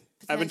mean,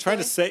 I've been trying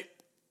to say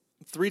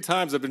 3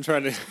 times. I've been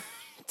trying to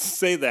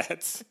say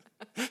that,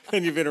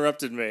 and you've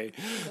interrupted me.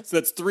 So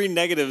that's 3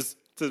 negatives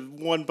to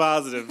 1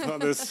 positive on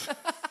this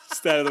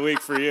stat of the week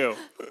for you.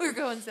 We're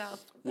going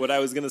south. What I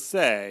was going to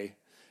say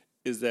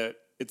is that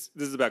this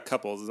is about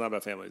couples. It's not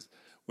about families.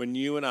 When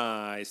you and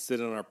I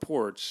sit on our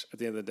porch at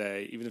the end of the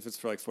day, even if it's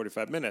for like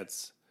 45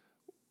 minutes,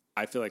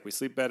 I feel like we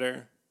sleep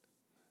better.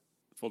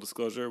 Full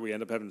disclosure, we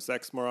end up having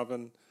sex more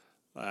often.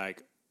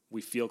 Like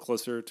we feel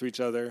closer to each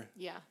other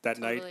that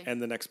night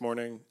and the next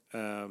morning,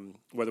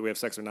 whether we have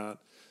sex or not.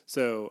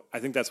 So I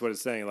think that's what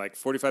it's saying. Like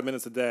 45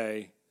 minutes a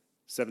day,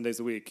 7 days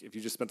a week. If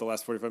you just spent the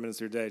last 45 minutes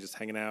of your day just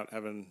hanging out,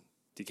 having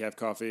decaf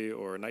coffee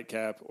or a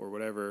nightcap or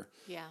whatever,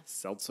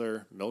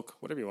 seltzer, milk,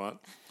 whatever you want.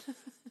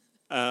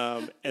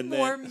 And then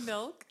warm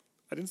milk?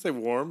 I didn't say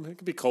warm. It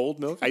could be cold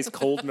milk, ice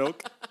cold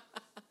milk.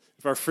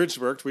 If our fridge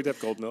worked, we'd have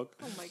cold milk.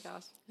 Oh, my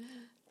gosh.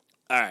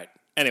 All right.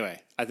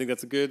 Anyway, I think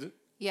that's a good...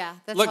 Yeah,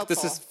 that's Look, helpful.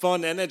 this is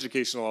fun and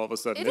educational all of a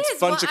sudden. It's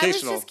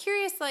fun-educational. Well, I was just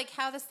curious, like,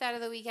 how the stat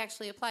of the week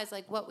actually applies.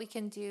 Like, what we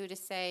can do to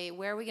say,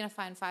 where are we going to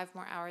find 5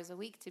 more hours a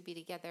week to be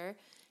together?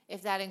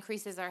 If that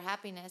increases our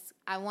happiness,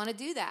 I want to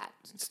do that.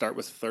 Start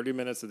with 30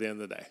 minutes at the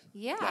end of the day.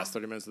 Yeah. Last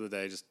 30 minutes of the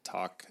day, just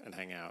talk and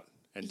hang out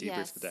and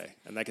debrief the day.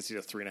 And that gets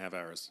you to 3.5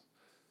 hours.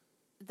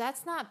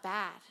 That's not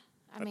bad.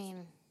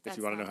 If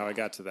you want to know how I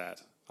got to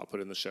that, I'll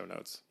put it in the show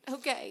notes.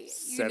 Okay.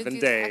 7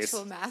 days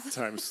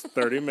times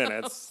 30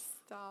 minutes.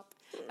 Stop.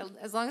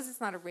 As long as it's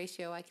not a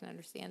ratio, I can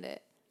understand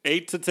it.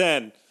 8 to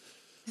 10.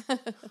 All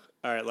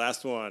right,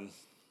 last one.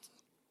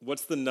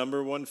 What's the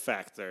number one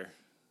factor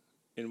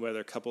in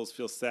whether couples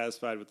feel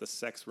satisfied with the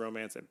sex,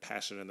 romance, and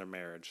passion in their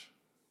marriage?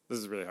 This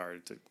is really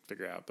hard to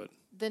figure out, but...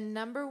 The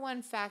number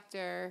one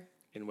factor...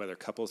 in whether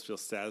couples feel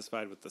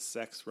satisfied with the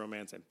sex,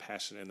 romance, and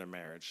passion in their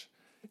marriage.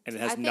 And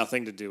it has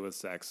nothing to do with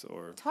sex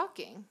or...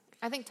 Talking.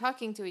 I think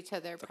talking to each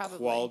other, probably.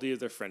 The quality of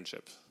their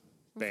friendship.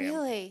 Bam.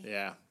 Really?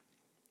 Yeah.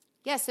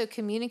 Yeah, so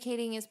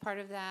communicating is part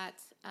of that.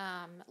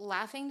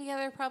 Laughing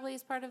together probably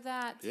is part of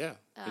that. Yeah.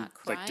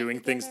 Like doing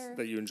together. things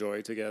that you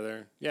enjoy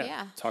together. Yeah.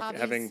 Yeah.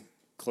 Having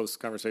close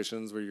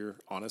conversations where you're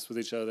honest with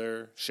each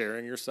other,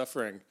 sharing your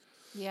suffering.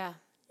 Yeah.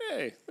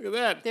 Hey, look at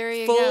that. There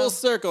you Full go.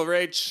 circle,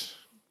 Rach.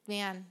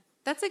 Man,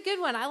 that's a good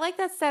one. I like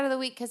that stat of the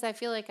week because I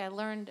feel like I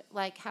learned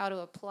like how to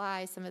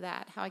apply some of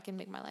that, how I can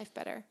make my life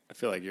better. I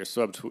feel like you're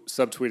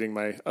subtweeting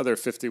my other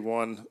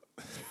 51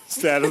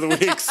 stat of the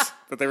weeks,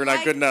 but they were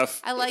not good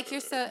enough. I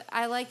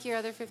like your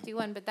other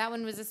 51, but that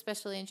one was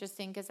especially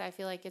interesting because I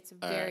feel like it's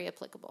very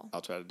applicable.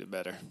 I'll try to do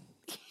better.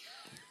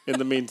 In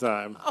the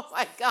meantime, Oh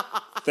my God.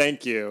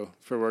 thank you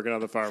for working on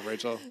the farm,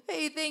 Rachel.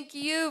 Hey, thank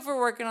you for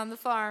working on the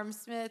farm,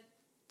 Smith.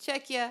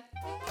 Check ya.